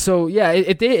 So yeah,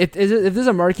 if there's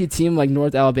a marquee team like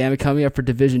North Alabama coming up for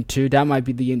Division II, that might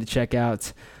be the game to check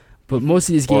out. But most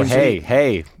of these games.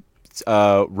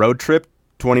 Road trip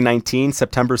 2019,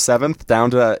 September 7th,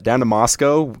 down to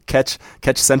Moscow, catch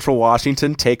Central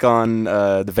Washington, take on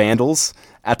the Vandals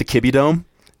at the Kibbe Dome.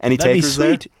 Any takers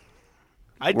there?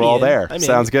 We're all there.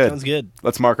 Sounds good. Sounds good.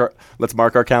 Let's mark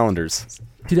our calendars.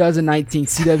 2019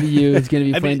 CW is going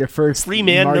to be playing their first free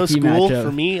man, no school matchup.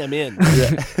 For me. I'm in.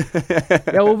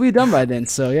 Yeah, we'll be done by then.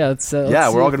 So yeah, let's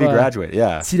we're all going to be graduate.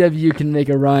 Yeah, CW can make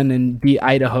a run and beat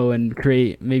Idaho and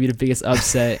create maybe the biggest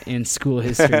upset in school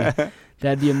history.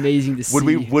 That'd be amazing to see.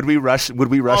 Would we rush the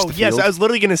field? Yes, I was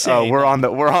literally going to say. Oh, we're on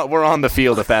the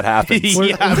field if that happens.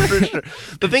 Yeah, for sure.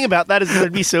 The thing about that is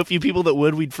there'd be so few people that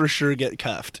we'd for sure get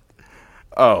cuffed.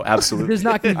 Oh, absolutely. There's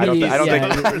not going to be. I don't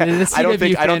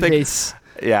think.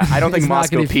 Yeah, I don't think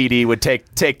Moscow PD would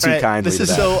take too kindly. This to is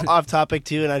that. so off topic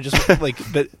too, and I just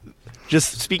but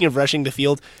just speaking of rushing the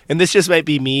field, and this just might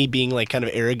be me being kind of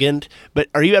arrogant, but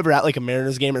are you ever at a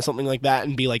Mariners game or something like that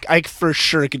and be like, I for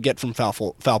sure could get from foul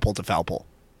pole to foul pole?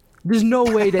 There's no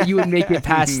way that you would make it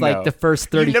past the first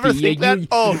 30 feet. You never feet. think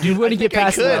that? You wouldn't get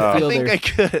past the fielder. I think I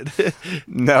could.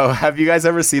 No, have you guys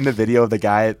ever seen the video of the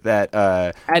guy that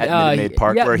at Minute Maid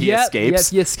Park where he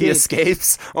escapes? Yes, he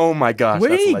escapes. Oh my gosh!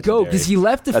 Where did he go? Because he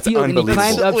left the field and he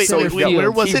climbed up center field.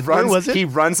 Where was it? He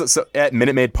runs at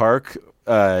Minute Maid Park.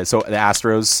 So the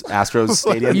Astros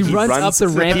stadium. He runs up the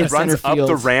ramp in center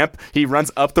field. He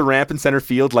runs up the ramp in center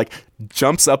field,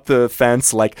 jumps up the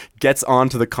fence, gets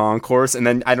onto the concourse, and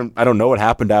then I don't know what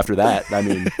happened after that. I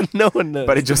mean, no one knows.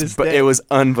 But it was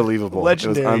unbelievable.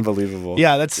 Legendary. It was unbelievable.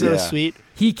 Yeah, that's so sweet.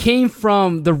 He came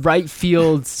from the right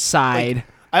field side.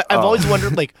 I've always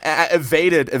wondered,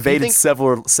 evaded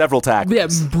several tackles. Yeah,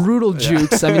 brutal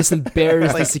jukes. I mean, just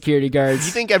embarrassed the security guards. Do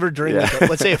you think ever during,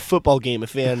 let's say a football game, a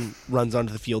fan runs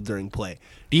onto the field during play?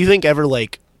 Do you think ever,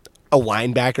 a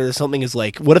linebacker or something is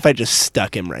like, what if I just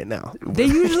stuck him right now? They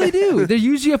usually do. There's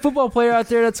usually a football player out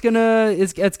there that's gonna.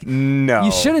 No,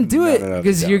 you shouldn't do it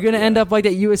because you're gonna end up like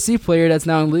that USC player that's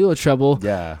now in legal trouble.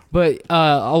 Yeah. But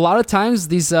a lot of times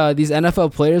these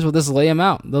NFL players will just lay him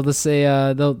out. They'll just say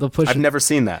they'll push. I've never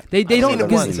seen that. They don't. Seen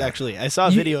it once, actually. I saw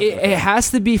a video. It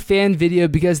has to be fan video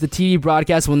because the TV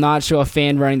broadcast will not show a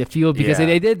fan running the field because if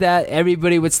they did that,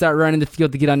 everybody would start running the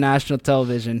field to get on national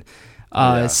television.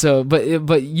 So,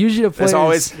 but usually the players, it's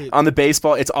always on the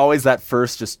baseball. It's always that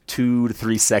first just 2 to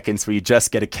 3 seconds where you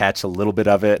just get to catch a little bit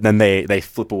of it, and then they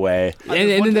flip away. but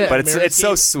it's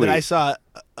so sweet. I saw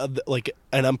like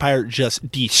an umpire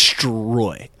just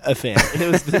destroy a fan. And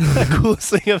it was the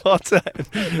coolest thing of all time.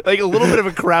 Like a little bit of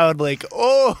a crowd, like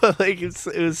like it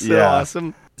was so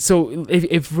awesome. So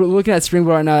if we're looking at spring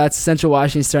ball right now, that's Central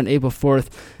Washington starting April 4th.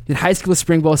 Then high school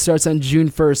spring ball starts on June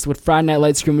 1st with Friday night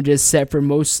light scrimmages set for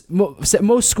most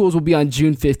schools will be on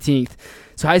June 15th.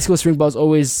 So high school spring ball is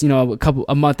always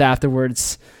a month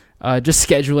afterwards. Just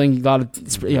scheduling a lot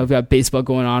of we've got baseball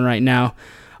going on right now.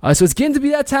 So it's getting to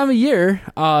be that time of year.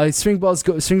 Spring ball's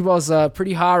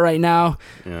pretty hot right now.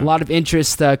 Yeah. A lot of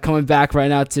interest coming back right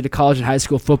now to the college and high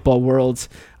school football world.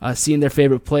 Seeing their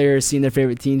favorite players, seeing their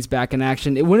favorite teams back in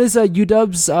action. When is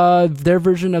UW's their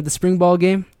version of the spring ball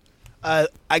game?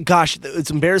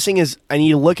 It's embarrassing as I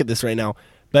need to look at this right now.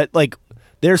 But like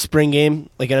their spring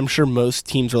game, like, and I'm sure most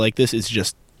teams are like this.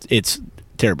 It's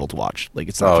terrible to watch. Like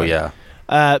it's not. Oh yeah.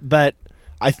 But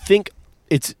I think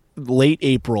it's late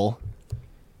April.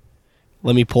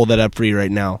 Let me pull that up for you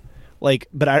right now.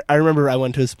 But I remember I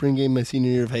went to a spring game my senior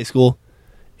year of high school,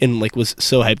 and like was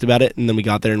so hyped about it. And then we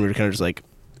got there and we were kind of just like,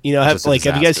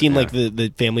 have you guys seen like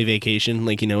the family vacation?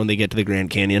 Like when they get to the Grand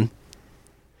Canyon,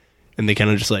 and they kind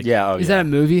of just like is that a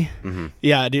movie? Mm-hmm.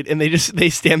 Yeah, dude. And they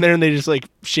stand there and they just like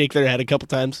shake their head a couple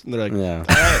times, and they're like, all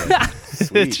right.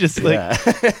 It's just like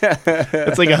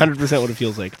it's like 100% what it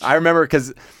feels like. I remember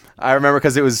because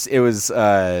it was.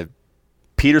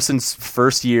 Peterson's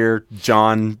first year,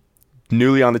 John,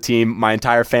 newly on the team, my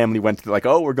entire family went to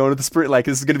we're going to the sprint,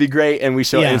 this is going to be great, and we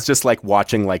show and it's just like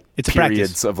watching it's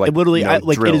periods of it literally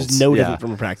drills. It is no different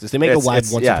from a practice. They make it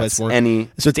live once or twice more.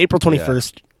 So it's April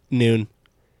 21st noon,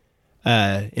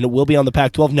 and it will be on the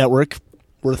Pac-12 network.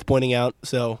 Worth pointing out.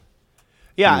 So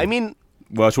I mean.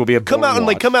 Which will be a come out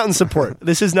and support.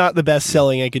 This is not the best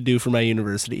selling I could do for my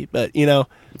university, but it's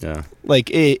fun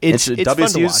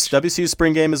to watch. WSU's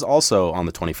spring game is also on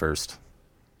the 21st.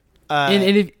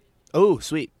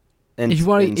 Sweet. If you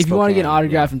want to get an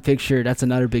autograph and picture, that's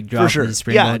another big draw for sure. For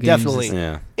spring ball games. Definitely.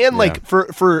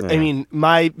 I mean,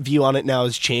 my view on it now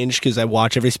has changed because I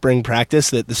watch every spring practice.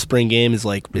 That the spring game is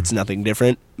it's nothing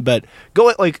different. But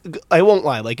I won't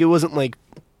lie, it wasn't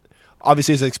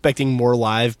obviously, I was expecting more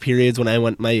live periods when I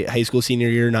went my high school senior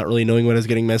year, not really knowing what I was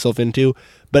getting myself into.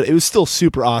 But it was still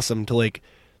super awesome to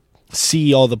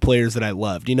see all the players that I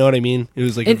loved. You know what I mean? It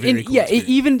was very cool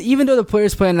experience. even though the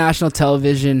players play on national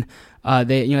television,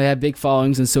 they have big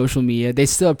followings on social media. They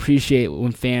still appreciate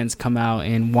when fans come out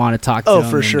and want to talk to them. Oh,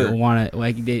 for sure. Want to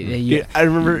I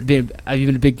remember I've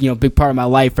been a big part of my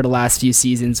life for the last few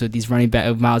seasons with these running back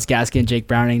of Myles Gaskin and Jake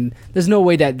Browning. There's no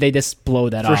way that they just blow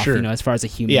that off. Sure. As far as a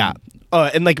human. Yeah.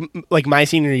 And my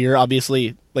senior year,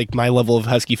 obviously, my level of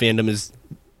Husky fandom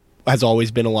has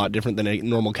always been a lot different than a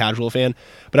normal casual fan.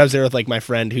 But I was there with my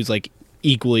friend who's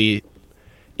equally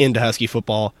into Husky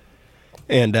football,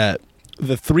 and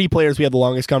the three players we had the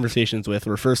longest conversations with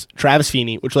were first Travis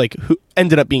Feeney, which who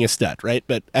ended up being a stud, right?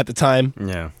 But at the time,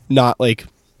 not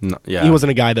he wasn't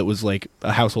a guy that was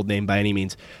a household name by any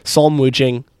means. Saul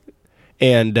Mooching,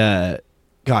 and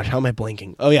gosh, how am I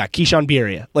blanking? Oh yeah, Keyshawn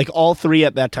Bieria. All three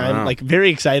at that time, wow.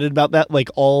 Very excited about that.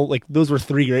 Those were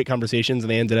three great conversations, and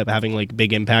they ended up having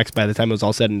big impacts by the time it was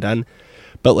all said and done.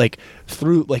 But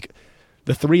through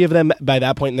the three of them by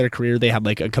that point in their career, they had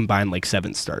a combined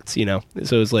 7 starts. So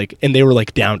it was and they were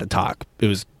down to talk. It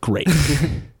was great.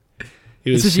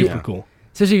 It was super cool.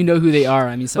 Especially if you know who they are.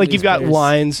 I mean, you've got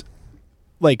lines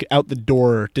out the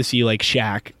door to see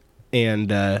Shaq and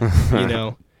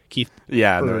Keith.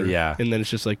 And then it's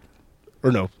just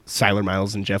Siler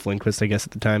Miles and Jeff Lindquist, I guess,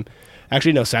 at the time.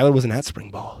 Actually, no, Siler wasn't at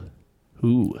spring ball.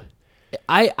 Ooh.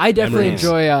 I definitely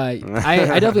enjoy I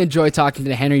definitely enjoy talking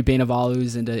to Henry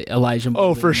Bainavalus and to Elijah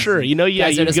Mullins. Oh, for sure. You go and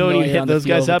you hit those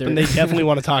guys up and they definitely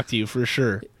want to talk to you, for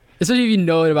sure. Especially if you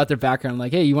know about their background.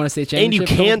 Hey, you want to stay championship? And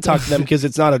you can talk to them because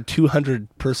it's not a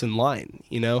 200-person line,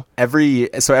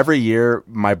 Every year,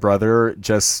 my brother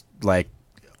just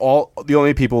the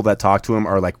only people that talk to him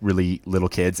are really little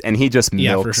kids, and he just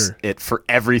milks it for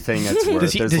everything that's worth.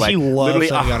 Does he love literally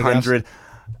 100.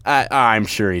 I'm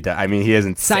sure he does. I mean, he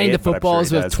hasn't signed the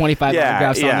footballs with 25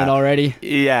 autographs on it already.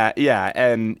 Yeah,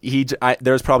 and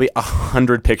there's probably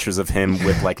 100 pictures of him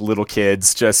with like little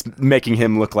kids, just making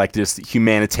him look like this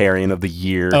humanitarian of the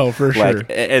year. Oh, for sure. Like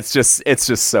it's just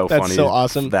so funny. That's so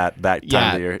awesome. That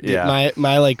time of year. Yeah,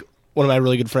 my like one of my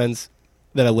really good friends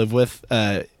that I live with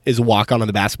is a walk-on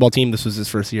the basketball team. This was his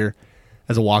first year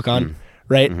as a walk-on,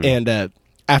 right? Mm-hmm. And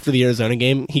after the Arizona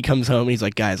game, he comes home and he's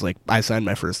like, guys, like, I signed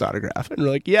my first autograph. And we're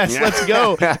like, yes, let's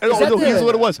go. And here's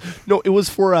what it was. No, it was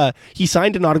for, he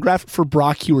signed an autograph for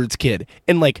Brock Heward's kid.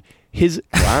 And like his,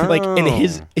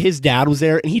 his dad was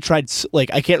there and he tried, like,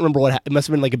 I can't remember it must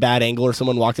have been like a bad angle or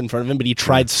someone walked in front of him, but he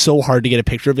tried so hard to get a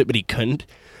picture of it, but he couldn't.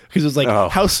 Because it was like,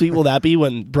 how sweet will that be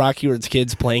when Brock Heward's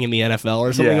kid's playing in the NFL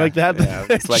or something like that? Yeah.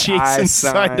 It's like, Jason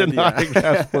signed an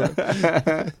autograph for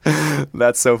him.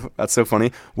 That's so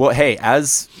funny. Well, hey,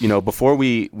 as you know, before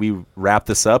we wrap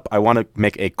this up, I want to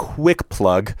make a quick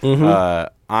plug.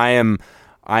 Mm-hmm.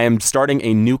 I am starting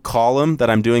a new column that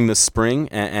I'm doing this spring,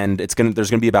 and there's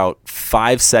gonna be about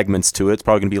 5 segments to it. It's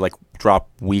probably gonna be like drop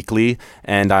weekly,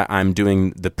 and I'm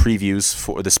doing the previews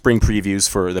for the spring previews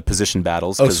for the position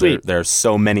battles because there's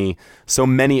so many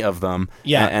of them.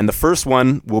 Yeah, and the first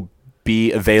one will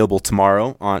be available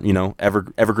tomorrow on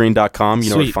evergreen.com.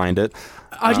 You know where to find it.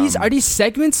 Are these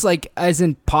segments like as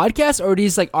in podcasts or are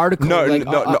these like articles? No,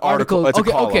 article. It's a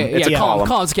column. Okay, it's a column.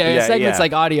 Columns. Okay, segments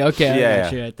like audio. Okay, I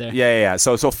got you right there. Yeah.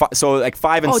 So like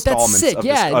 5 installments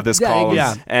of this column.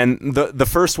 Yeah. And the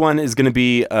first one is going to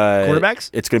be quarterbacks.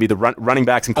 It's going to be the running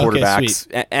backs and quarterbacks.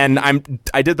 Okay, and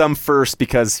I did them first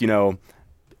because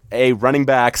running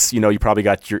backs. You probably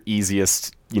got your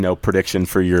easiest prediction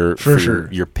for your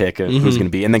pick of who's going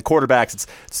to be, and then quarterbacks.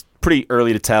 It's pretty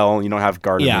early to tell. You don't have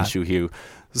Gardner Minshew here.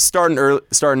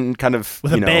 Starting kind of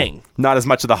with a bang. Not as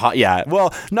much of the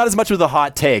not as much of the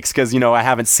hot takes because I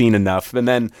haven't seen enough, and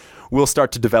then we'll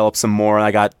start to develop some more.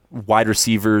 I got wide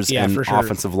receivers and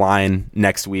offensive line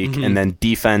next week, and then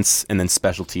defense, and then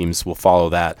special teams will follow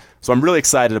that. So I'm really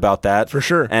excited about that for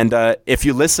sure. And if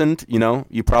you listened,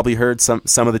 you probably heard some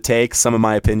of the takes, some of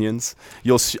my opinions.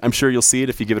 I'm sure you'll see it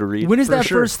if you give it a read. When is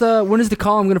first? When is the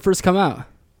column going to first come out?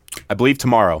 I believe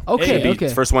tomorrow. Okay. The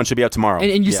first one should be out tomorrow.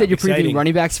 And you said you're previewing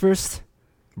running backs first?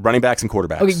 Running backs and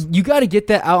quarterbacks. Okay, you got to get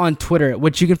that out on Twitter,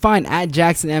 which you can find at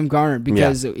Jackson M. Garner,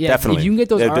 because definitely. If you can get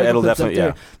those articles up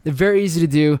there, they're very easy to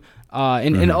do.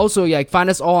 And also, find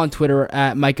us all on Twitter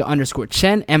at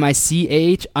Micah_Chen,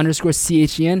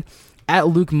 MICAH_CHEN, at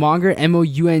Luke Monger,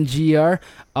 MOUNGER.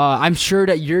 I'm sure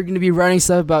that you're going to be writing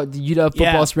stuff about the UW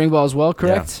football spring ball as well,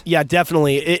 correct? Yeah,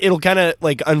 definitely. It'll kind of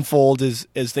like unfold as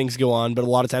things go on, but a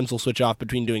lot of times we'll switch off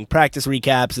between doing practice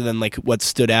recaps and then like what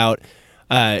stood out,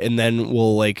 and then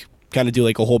we'll like kind of do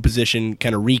like a whole position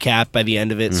kind of recap by the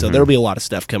end of it. So there'll be a lot of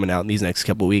stuff coming out in these next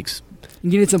couple of weeks. You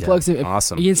getting some plugs in.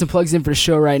 Awesome. You getting some plugs in for the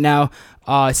show right now.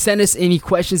 Send us any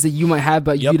questions that you might have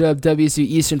about UW WSU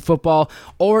Eastern football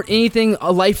or anything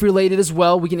life related as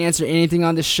well. We can answer anything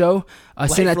on the show.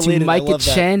 Send that to Micah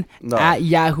Chen at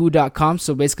yahoo.com.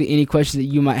 So basically any questions that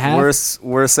you might have.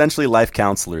 We're essentially life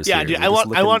counselors. Yeah, here. Dude.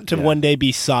 I want to one day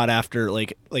be sought after.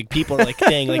 Like people are like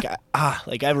saying like I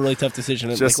have a really tough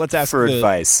decision. Just like, let's ask for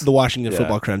advice. The Washington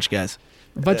Football Crunch guys.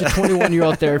 A bunch of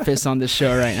 21-year-old therapists on this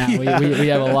show right now. We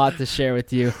have a lot to share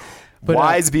with you. But,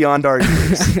 wise beyond our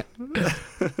years.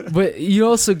 But you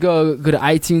also go to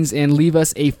iTunes and leave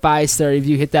us a 5-star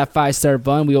review. Hit that 5-star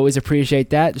button. We always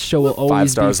appreciate that. The show will always 5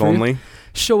 stars be free. only.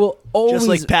 Show will always just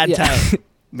like Pad Thai.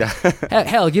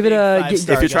 Hell, give it a.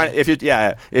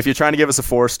 If you're trying to give us a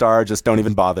 4-star, just don't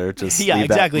even bother. Just leave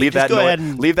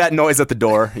that noise at the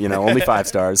door. Only 5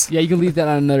 stars. Yeah, you can leave that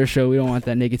on another show. We don't want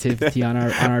that negativity on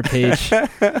our page.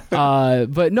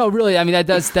 But no, really, I mean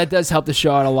that does help the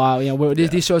show out a lot.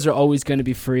 These shows are always going to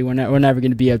be free. We're never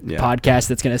going to be a podcast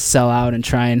that's going to sell out and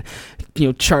try and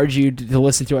charge you to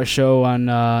listen to our show on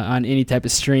any type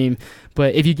of stream.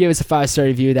 But if you give us a 5-star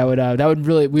review,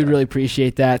 we'd really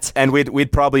appreciate that. And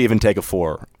we'd probably even take a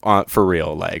 4 for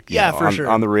real, sure.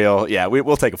 On the real,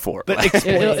 we'll take a 4. But it's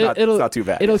not too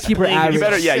bad. It'll keep our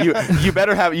average. You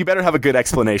better have a good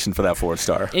explanation for that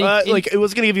 4-star. It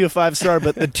was going to give you a 5-star,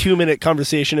 but the 2-minute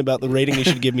conversation about the rating you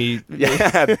should give me.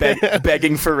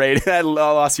 Begging for rating. I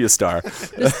lost you a star.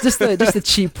 Just a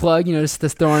cheap plug,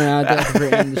 just throwing it out there at the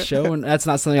very end of the show, and that's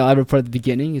not something I'll ever put at the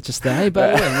beginning. It's just hey, by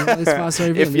the way, it's 5-star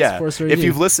review.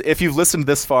 If you've listened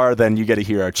this far, then you get to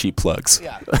hear our cheap plugs.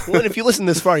 Yeah. Well, and if you listen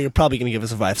this far, you're probably going to give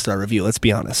us a 5-star review. Let's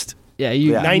be honest. Yeah,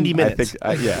 90 minutes.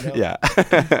 I think,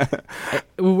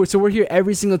 So we're here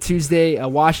every single Tuesday,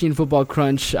 Washington Football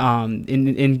Crunch.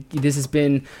 And this has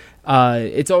been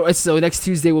So next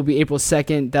Tuesday will be April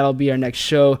 2nd. That'll be our next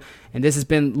show. And this has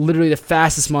been literally the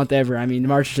fastest month ever. I mean,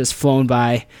 March has just flown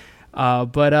by.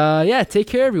 But take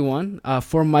care, everyone.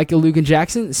 For Micah, Luke, and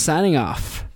Jackson, signing off.